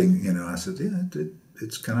about writing, I said, yeah,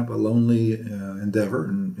 it's kind of a lonely endeavor,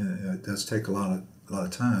 and it does take a lot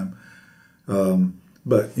of time.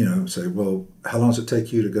 But say, well, how long does it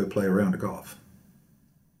take you to go play a round of golf?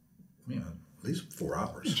 At least 4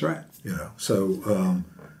 hours. That's right. So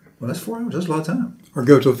well, that's 4 hours. That's a lot of time. Or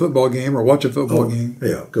go to a football game or watch a football game.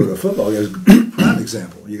 Yeah, go to a football game. Prime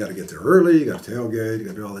example. You got to get there early. You got to tailgate. You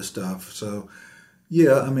got to do all this stuff. So,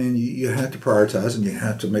 yeah, you have to prioritize and you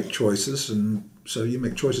have to make choices. And so you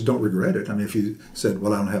make choices. Don't regret it. If you said,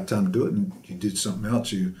 well, I don't have time to do it, and you did something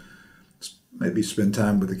else, you maybe spend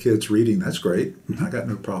time with the kids reading. That's great. I got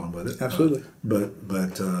no problem with it. Absolutely.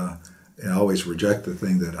 But I always reject the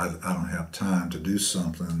thing that I don't have time to do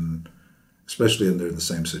something, especially if they're in the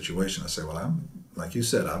same situation. I say, well, like you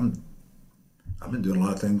said, I've been doing a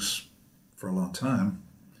lot of things for a long time,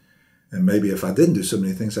 and maybe if I didn't do so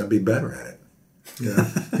many things, I'd be better at it.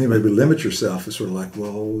 You maybe limit yourself. It's sort of like,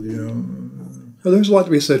 well, Well, there's a lot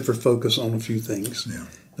to be said for focus on a few things. Yeah.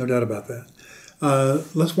 No doubt about that.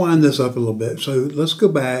 Let's wind this up a little bit. So let's go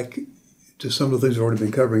back to some of the things we've already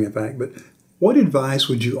been covering, in fact. But what advice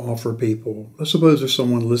would you offer people? Let's suppose there's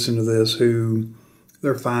someone listening to this who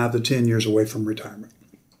they're 5 to 10 years away from retirement.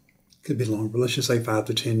 could be longer, but let's just say 5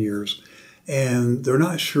 to 10 years. And they're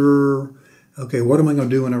not sure, okay, what am I going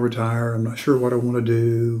to do when I retire? I'm not sure what I want to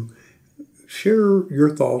do. Share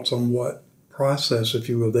your thoughts on what process, if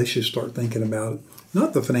you will, they should start thinking about.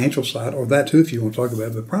 Not the financial side, or that too if you want to talk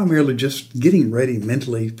about it, but primarily just getting ready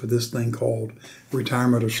mentally for this thing called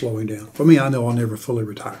retirement or slowing down. For me, I know I'll never fully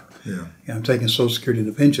retire. Yeah. And I'm taking Social Security and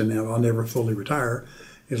a pension now. I'll never fully retire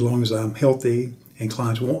as long as I'm healthy and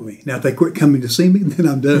clients want me. Now, if they quit coming to see me, then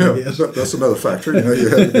I'm done, I guess. That's another factor. You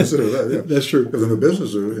have to consider that. Yeah. That's true. Because in the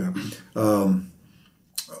business,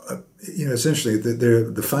 it's interesting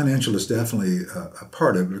that the financial is definitely a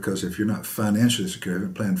part of it, because if you're not financially secure,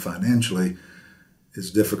 haven't planned financially, it's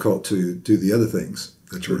difficult to do the other things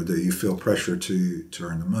that you want to do. You feel pressure to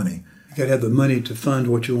earn the money. You got to have the money to fund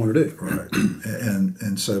what you want to do. Right.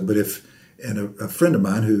 A friend of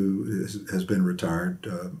mine who has been retired,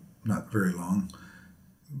 not very long,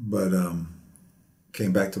 but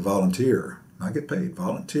came back to volunteer. I get paid.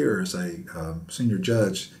 Volunteer as a senior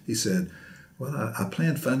judge. He said, well, I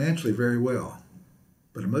planned financially very well,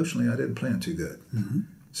 but emotionally I didn't plan too good. Mm-hmm.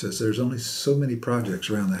 Says there's only so many projects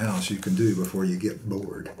around the house you can do before you get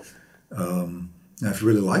bored. Now, if you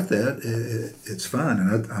really like that, it's fine,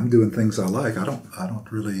 and I'm doing things I like. I don't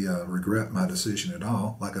really regret my decision at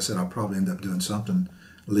all. Like I said, I'll probably end up doing something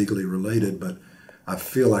legally related, but I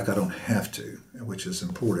feel like I don't have to, which is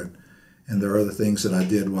important. And there are other things that I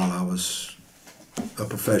did while I was a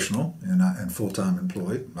professional and full-time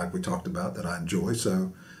employed, like we talked about, that I enjoy.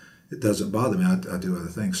 So it doesn't bother me. I do other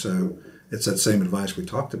things. So it's that same advice we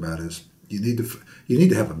talked about: is you need to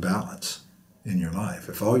have a balance in your life.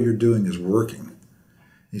 If all you're doing is working,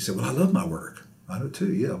 you say, "Well, I love my work." I do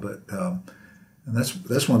too, yeah. But and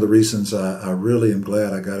that's one of the reasons I really am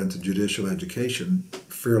glad I got into judicial education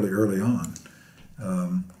fairly early on,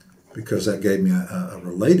 because that gave me a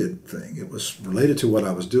related thing. It was related to what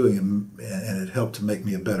I was doing, and it helped to make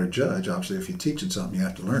me a better judge. Obviously, if you're teaching something, you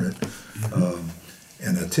have to learn it,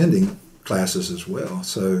 and attending classes as well.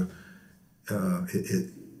 So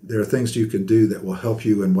there are things you can do that will help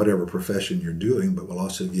you in whatever profession you're doing, but will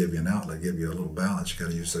also give you an outlet, give you a little balance. You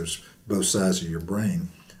got to use both sides of your brain,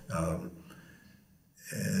 and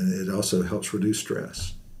it also helps reduce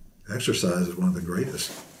stress. Exercise is one of the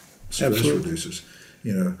greatest stress Absolutely. reducers.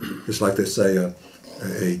 It's like they say, a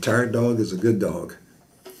tired dog is a good dog,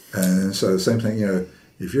 and so the same thing.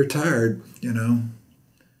 If you're tired, you're not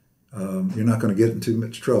going to get in too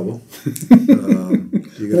much trouble.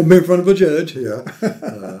 Won't be in front of a judge. Yeah,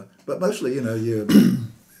 but mostly,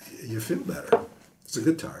 you feel better. It's a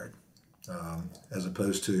good tired, as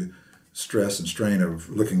opposed to stress and strain of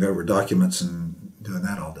looking over documents and doing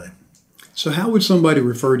that all day. So how would somebody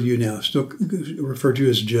refer to you now? Still refer to you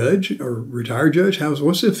as judge or retired judge?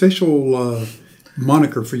 What's the official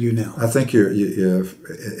moniker for you now? I think you're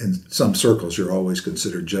in some circles you're always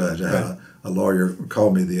considered judge. I had a lawyer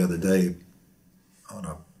call me the other day on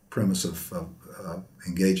a premise of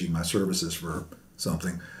engaging my services for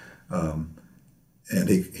something, and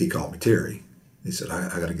he called me Terry. He said,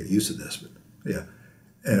 I got to get used to this, but yeah.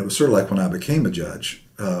 And it was sort of like when I became a judge.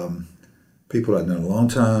 People I'd known a long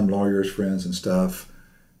time, lawyers, friends, and stuff,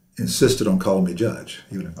 insisted on calling me judge,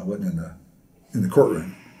 even if I wasn't in the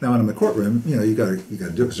courtroom. Now, when I'm in the courtroom, you got to do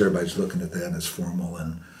it because everybody's looking at that and it's formal,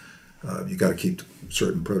 and you got to keep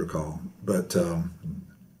certain protocol. But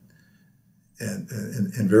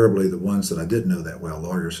and invariably, the ones that I didn't know that well,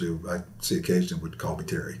 lawyers who I see occasionally, would call me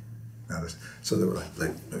Terry. So they were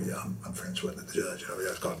like, yeah, I'm friends with the judge. I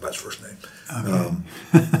was called by his first name.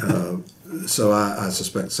 Okay. So I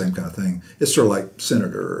suspect the same kind of thing. It's sort of like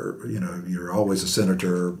senator. You're always a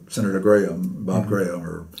senator, Senator Graham, Bob Graham,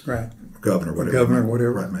 or governor,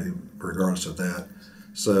 whatever. Right, maybe regardless of that.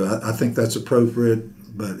 So I think that's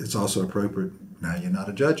appropriate, but it's also appropriate. Now you're not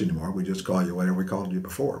a judge anymore. We just call you whatever we called you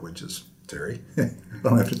before, which is Terry.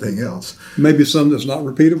 Don't have anything else. Maybe something that's not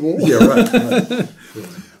repeatable. Yeah, right.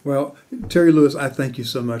 Well, Terry Lewis, I thank you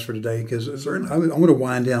so much for today, because I'm going to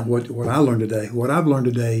wind down what I learned today. What I've learned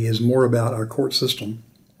today is more about our court system,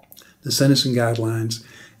 the sentencing guidelines,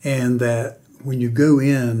 and that when you go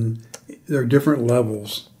in, there are different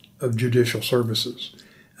levels of judicial services.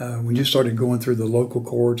 When you started going through the local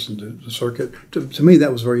courts and the circuit, to me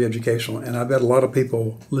that was very educational, and I bet a lot of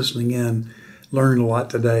people listening in learned a lot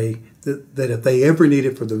today that if they ever need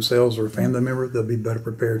it for themselves or a family member, they'll be better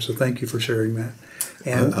prepared. So thank you for sharing that.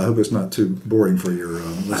 And I hope it's not too boring for your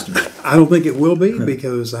listeners. I don't think it will be,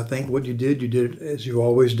 because I think what you did it as you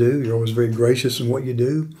always do. You're always very gracious in what you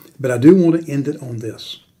do. But I do want to end it on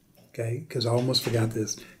this, okay, because I almost forgot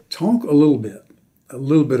this. Talk a little bit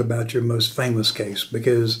about your most famous case,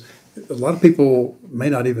 because A lot of people may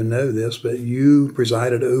not even know this, but you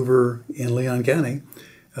presided over in Leon County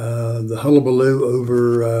the hullabaloo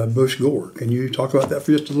over Bush Gore. Can you talk about that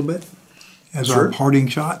for just a little bit as Sure. our parting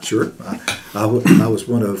shot? Sure. I was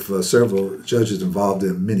one of several judges involved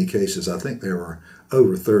in many cases. I think there were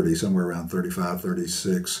over 30, somewhere around 35,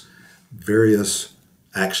 36, various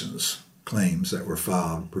actions, claims that were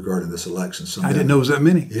filed regarding this election. I didn't know it was that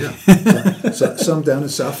many. Yeah. Some down in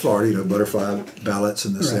South Florida, butterfly ballots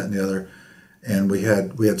and this, that, and the other. And we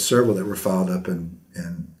had several that were filed up in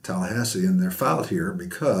Tallahassee, and they're filed here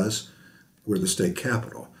because we're the state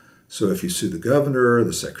capital. So if you sue the governor,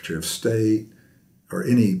 the secretary of state, or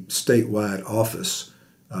any statewide office,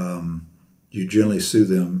 you generally sue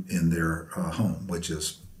them in their home, which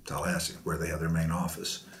is Tallahassee, where they have their main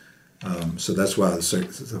office. So that's why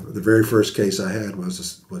the very first case I had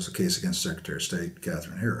was a case against Secretary of State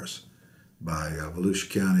Katherine Harris by Volusia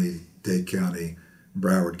County, Dade County,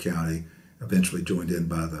 Broward County, eventually joined in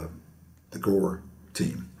by the Gore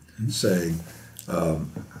team, saying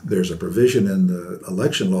there's a provision in the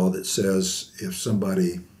election law that says if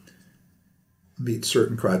somebody meets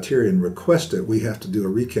certain criteria and request it, we have to do a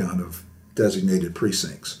recount of designated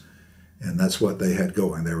precincts. And that's what they had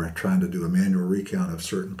going. They were trying to do a manual recount of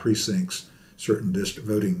certain precincts, certain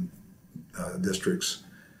voting districts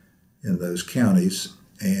in those counties.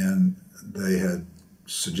 And they had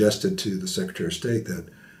suggested to the Secretary of State that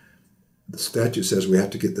the statute says we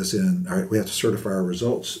have to get this in, we have to certify our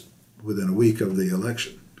results within a week of the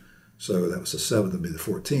election. So that was the 7th, it'd be the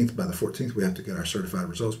 14th. By the 14th, we have to get our certified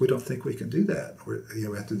results. We don't think we can do that. We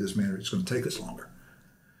have to do this manner. It's going to take us longer.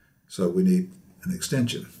 So we need an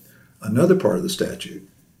extension. Another part of the statute,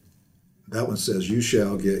 that one says you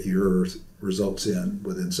shall get your results in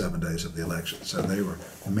within 7 days of the election. So they were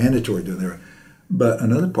mandatory doing that. But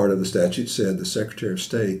another part of the statute said the Secretary of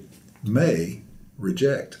State may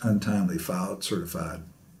reject untimely filed certified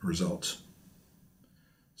results.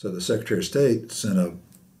 So the Secretary of State sent a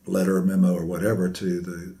letter or memo or whatever to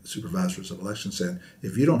the supervisors of elections saying,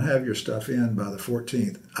 if you don't have your stuff in by the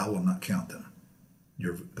 14th, I will not count them.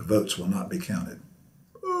 The votes will not be counted.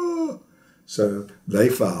 So they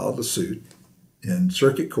filed a suit in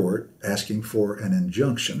circuit court asking for an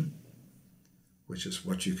injunction, which is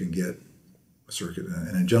what you can get.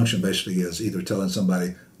 An injunction basically is either telling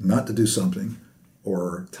somebody not to do something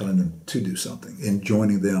or telling them to do something,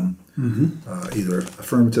 enjoining them either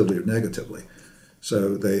affirmatively or negatively.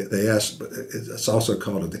 So they asked, but it's also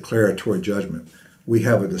called a declaratory judgment. We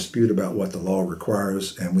have a dispute about what the law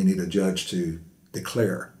requires, and we need a judge to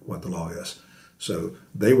declare what the law is. So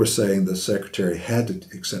they were saying the secretary had to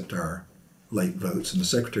accept our late votes, and the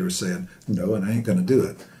secretary was saying, no, and I ain't going to do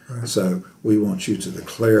it. Right. So we want you to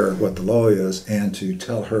declare what the law is and to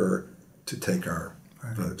tell her to take our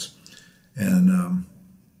votes. And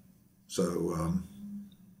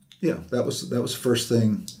that was the first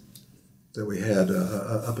thing that we had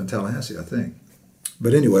up in Tallahassee, I think.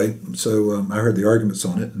 But anyway, so I heard the arguments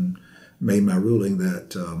on it and made my ruling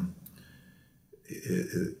that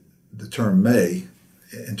the term may,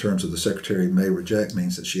 in terms of the secretary may reject,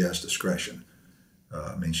 means that she has discretion.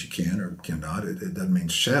 Means she can or cannot. It doesn't mean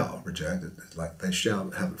shall reject. It's like they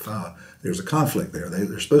shall have it filed. There's a conflict there.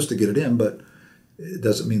 They're supposed to get it in, but it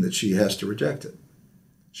doesn't mean that she has to reject it.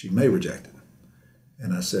 She may reject it.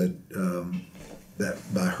 And I said that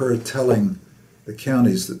by her telling the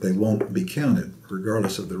counties that they won't be counted,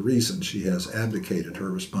 regardless of the reason, she has abdicated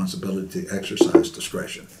her responsibility to exercise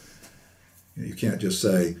discretion. You can't just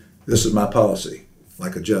say, this is my policy,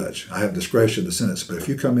 like a judge. I have discretion to sentence, but if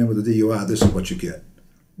you come in with a DUI, this is what you get.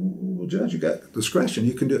 Well, Judge, you got discretion.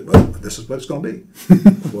 You can do it, but this is what it's going to be.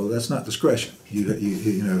 Well, that's not discretion.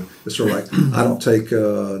 You know, it's sort of like, I don't take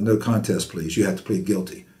no contest pleas. You have to plead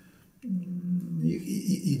guilty.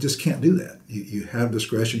 You just can't do that. You have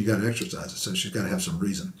discretion. You got to exercise it. So she's got to have some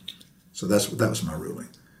reason. So that was my ruling,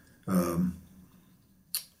 and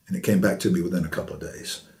it came back to me within a couple of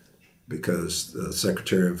days because the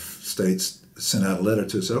Secretary of State sent out a letter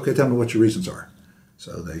to say, okay, tell me what your reasons are.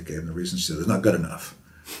 So they gave them the reasons. She said, it's not good enough.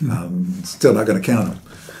 Still not going to count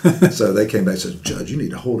them. So they came back and said, Judge, you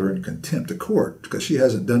need to hold her in contempt of court because she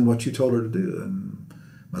hasn't done what you told her to do. And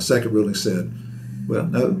my second ruling said, well,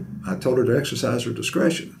 no, I told her to exercise her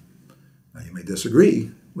discretion. Now, you may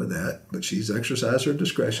disagree with that, but she's exercised her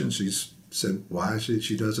discretion. She's said why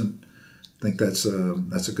she doesn't think that's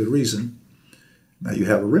a good reason. Now, you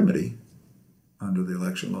have a remedy under the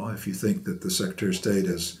election law if you think that the Secretary of State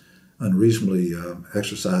has unreasonably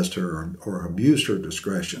exercised her or abused her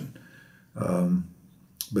discretion,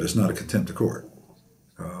 but it's not a contempt of court.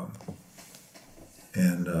 So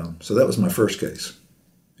that was my first case.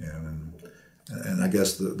 And I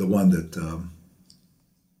guess the one that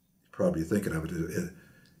probably thinking of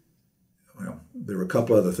well, there were a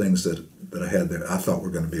couple other things that I had that I thought were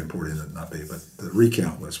going to be important and not be, but the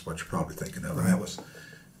recount was what you're probably thinking of, and that was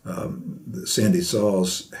Sandy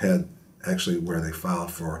Sauls had actually where they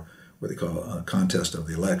filed for what they call a contest of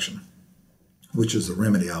the election, which is the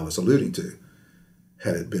remedy I was alluding to.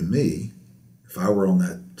 Had it been me, if I were on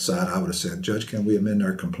that side, I would have said, Judge, can we amend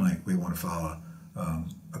our complaint? We want to file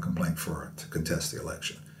a complaint to contest the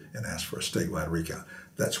election and ask for a statewide recount.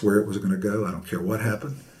 That's where it was going to go. I don't care what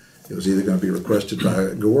happened. It was either going to be requested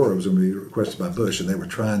by Gore or it was going to be requested by Bush, and they were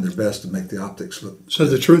trying their best to make the optics look. So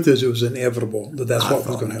the truth is, it was inevitable that's what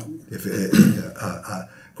was going to happen.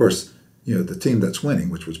 Of course, the team that's winning,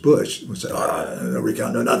 which was Bush, would say, "Oh, no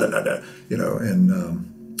recount, no nothing,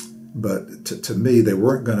 but to me, they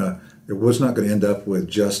weren't going to. It was not going to end up with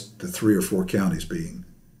just the 3 or 4 counties being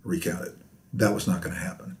recounted. That was not going to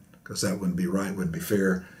happen because that wouldn't be right, wouldn't be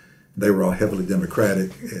fair. They were all heavily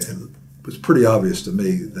Democratic. It was pretty obvious to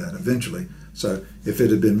me that eventually. So if it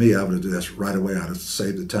had been me, I would have done this right away. I'd have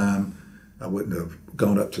saved the time. I wouldn't have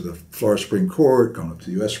gone up to the Florida Supreme Court, gone up to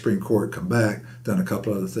the U.S. Supreme Court, come back, done a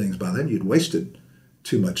couple other things. By then, you'd wasted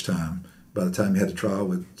too much time. By the time you had the trial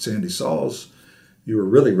with Sandy Sauls, you were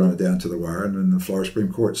really running down to the wire. And then the Florida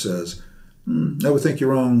Supreme Court says, "No, we think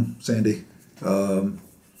you're wrong, Sandy.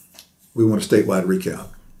 We want a statewide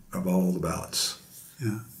recount of all the ballots."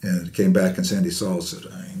 Yeah. And it came back, and Sandy Sauls said,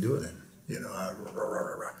 "I ain't doing it.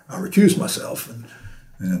 I recused myself."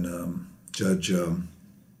 And Judge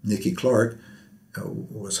Nikki Clark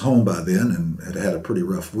was home by then and had had a pretty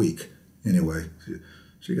rough week. Anyway,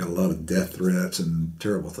 she got a lot of death threats and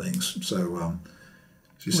terrible things. So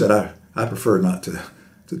she said, I prefer not to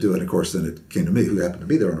do it. Of course, then it came to me, who happened to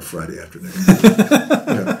be there on a Friday afternoon.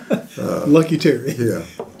 Lucky Terry. Yeah.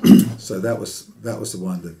 So that was the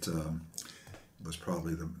one that was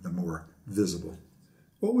probably the more visible.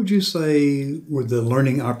 What would you say were the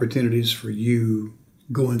learning opportunities for you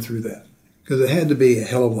going through that? Because it had to be a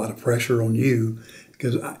hell of a lot of pressure on you.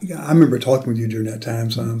 Because I remember talking with you during that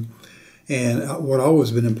time, son. And what I've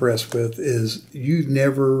always been impressed with is you've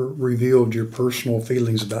never revealed your personal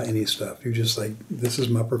feelings about any stuff. You're just like, this is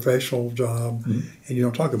my professional job, and you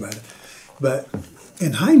don't talk about it. But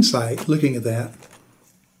in hindsight, looking at that,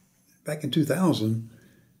 back in 2000,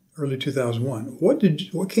 early 2001,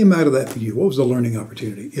 what came out of that for you? What was the learning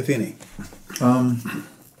opportunity, if any?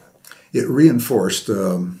 It reinforced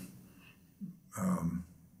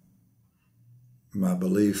my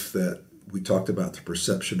belief that we talked about the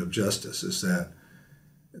perception of justice is that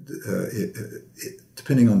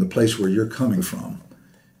depending on the place where you're coming from,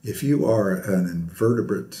 if you are an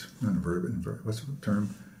what's the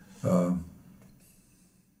term?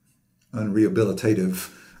 Unrehabilitative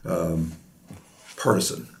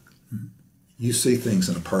partisan, you see things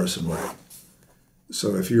in a partisan way.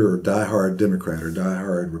 So if you're a diehard Democrat or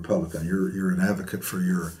diehard Republican, you're an advocate for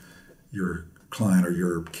your client or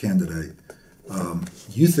your candidate.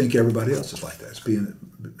 You think everybody else is like that.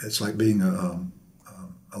 It's like being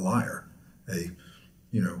a liar.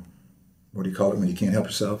 What do you call it when you can't help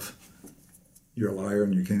yourself? You're a liar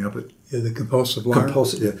and you can't help it. Yeah, the compulsive liar.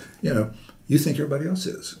 Compulsive. Yeah. You think everybody else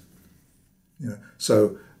is.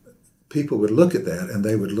 So people would look at that, and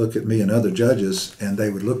they would look at me and other judges, and they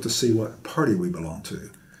would look to see what party we belong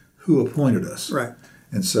to, who appointed us, right,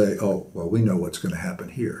 and say, "Oh, well, we know what's going to happen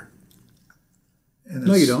here." And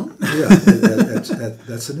no, you don't. Yeah,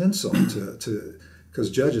 that's an insult to because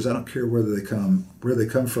judges, I don't care where they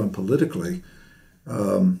come from politically.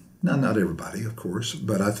 Not everybody, of course,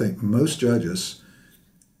 but I think most judges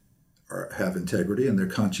have integrity and they're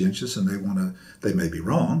conscientious and they may be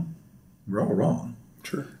wrong. We're all wrong.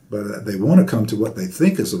 Sure. But they want to come to what they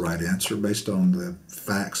think is the right answer based on the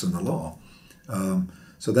facts and the law.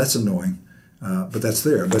 So that's annoying, but that's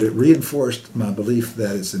there. But it reinforced my belief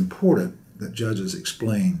that it's important that judges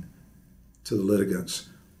explain to the litigants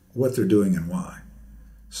what they're doing and why,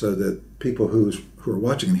 so that people who are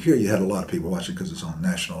watching, and here you had a lot of people watching because it's on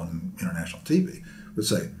national and international TV, would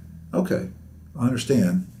say, okay, I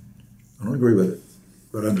understand. I don't agree with it,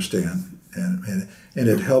 but I understand. And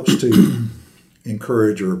it helps to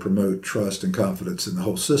encourage or promote trust and confidence in the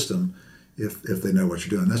whole system if they know what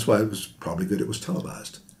you're doing. That's why it was probably good it was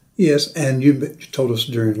televised. Yes, and you told us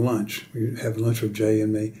during lunch, we have lunch with Jay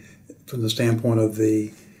and me, from the standpoint of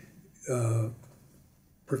the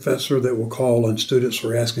professor that will call on students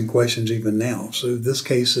for asking questions even now. So this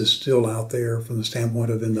case is still out there from the standpoint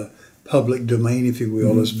of in the public domain, if you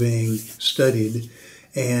will, as being studied.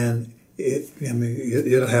 And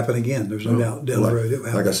it'll happen again. There's no doubt down the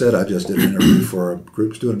road. Like I said, I just did an interview for a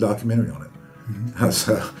group doing a documentary on it.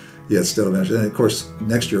 So, Yeah, it's still a venture. And of course,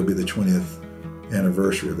 next year will be the 20th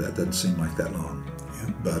anniversary of that. Doesn't seem like that long.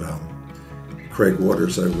 Yeah. But Craig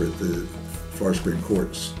Waters over at the Forest Green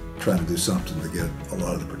Court's trying to do something to get a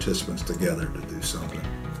lot of the participants together to do something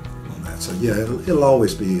on that. So yeah, it'll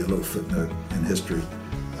always be a little footnote in history.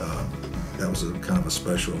 That was a kind of a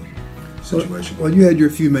special situation. Well, you had your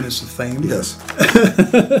few minutes of fame. Yes.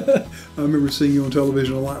 I remember seeing you on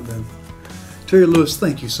television a lot then. Terry Lewis,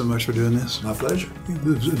 thank you so much for doing this. My pleasure. It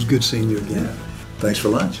was good seeing you again. Yeah. Thanks for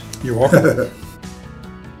lunch. You're welcome.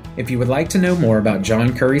 If you would like to know more about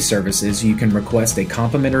John Curry services, you can request a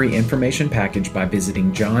complimentary information package by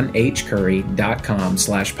visiting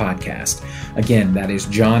johnhcurry.com/podcast. Again, that is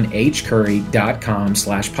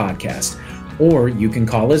johnhcurry.com/podcast. Or you can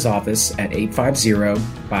call his office at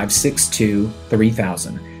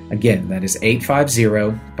 850-562-3000. Again, that is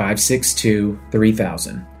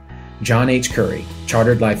 850-562-3000. John H. Curry,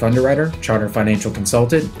 Chartered Life Underwriter, Chartered Financial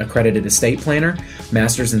Consultant, Accredited Estate Planner,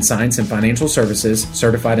 Masters in Science and Financial Services,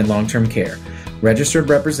 Certified in Long-Term Care, Registered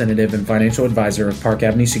Representative and Financial Advisor of Park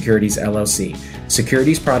Avenue Securities, LLC.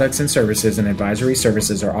 Securities products and services and advisory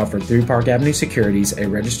services are offered through Park Avenue Securities, a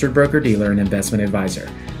registered broker-dealer and investment advisor.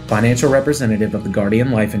 Financial representative of the Guardian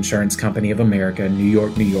Life Insurance Company of America, New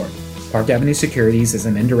York, New York. Park Avenue Securities is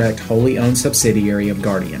an indirect, wholly owned subsidiary of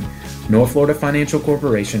Guardian. North Florida Financial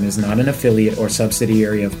Corporation is not an affiliate or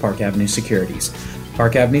subsidiary of Park Avenue Securities.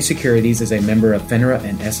 Park Avenue Securities is a member of FINRA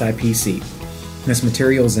and SIPC. This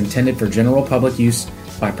material is intended for general public use.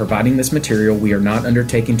 By providing this material, we are not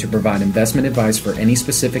undertaking to provide investment advice for any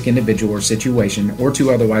specific individual or situation or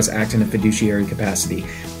to otherwise act in a fiduciary capacity.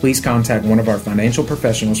 Please contact one of our financial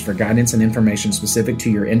professionals for guidance and information specific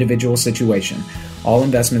to your individual situation. All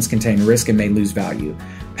investments contain risk and may lose value.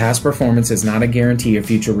 Past performance is not a guarantee of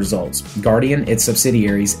future results. Guardian, its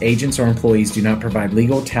subsidiaries, agents, or employees do not provide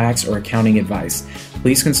legal, tax, or accounting advice.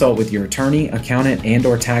 Please consult with your attorney, accountant,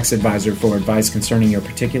 and/or tax advisor for advice concerning your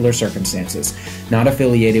particular circumstances. Not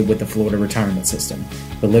affiliated with the Florida Retirement System.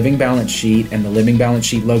 The Living Balance Sheet and the Living Balance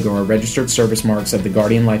Sheet logo are registered service marks of the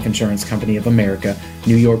Guardian Life Insurance Company of America,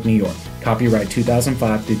 New York, New York. Copyright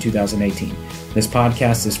 2005 through 2018. This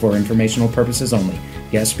podcast is for informational purposes only.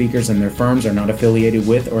 Guest speakers and their firms are not affiliated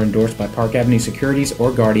with or endorsed by Park Avenue Securities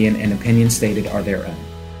or Guardian, and opinions stated are their own.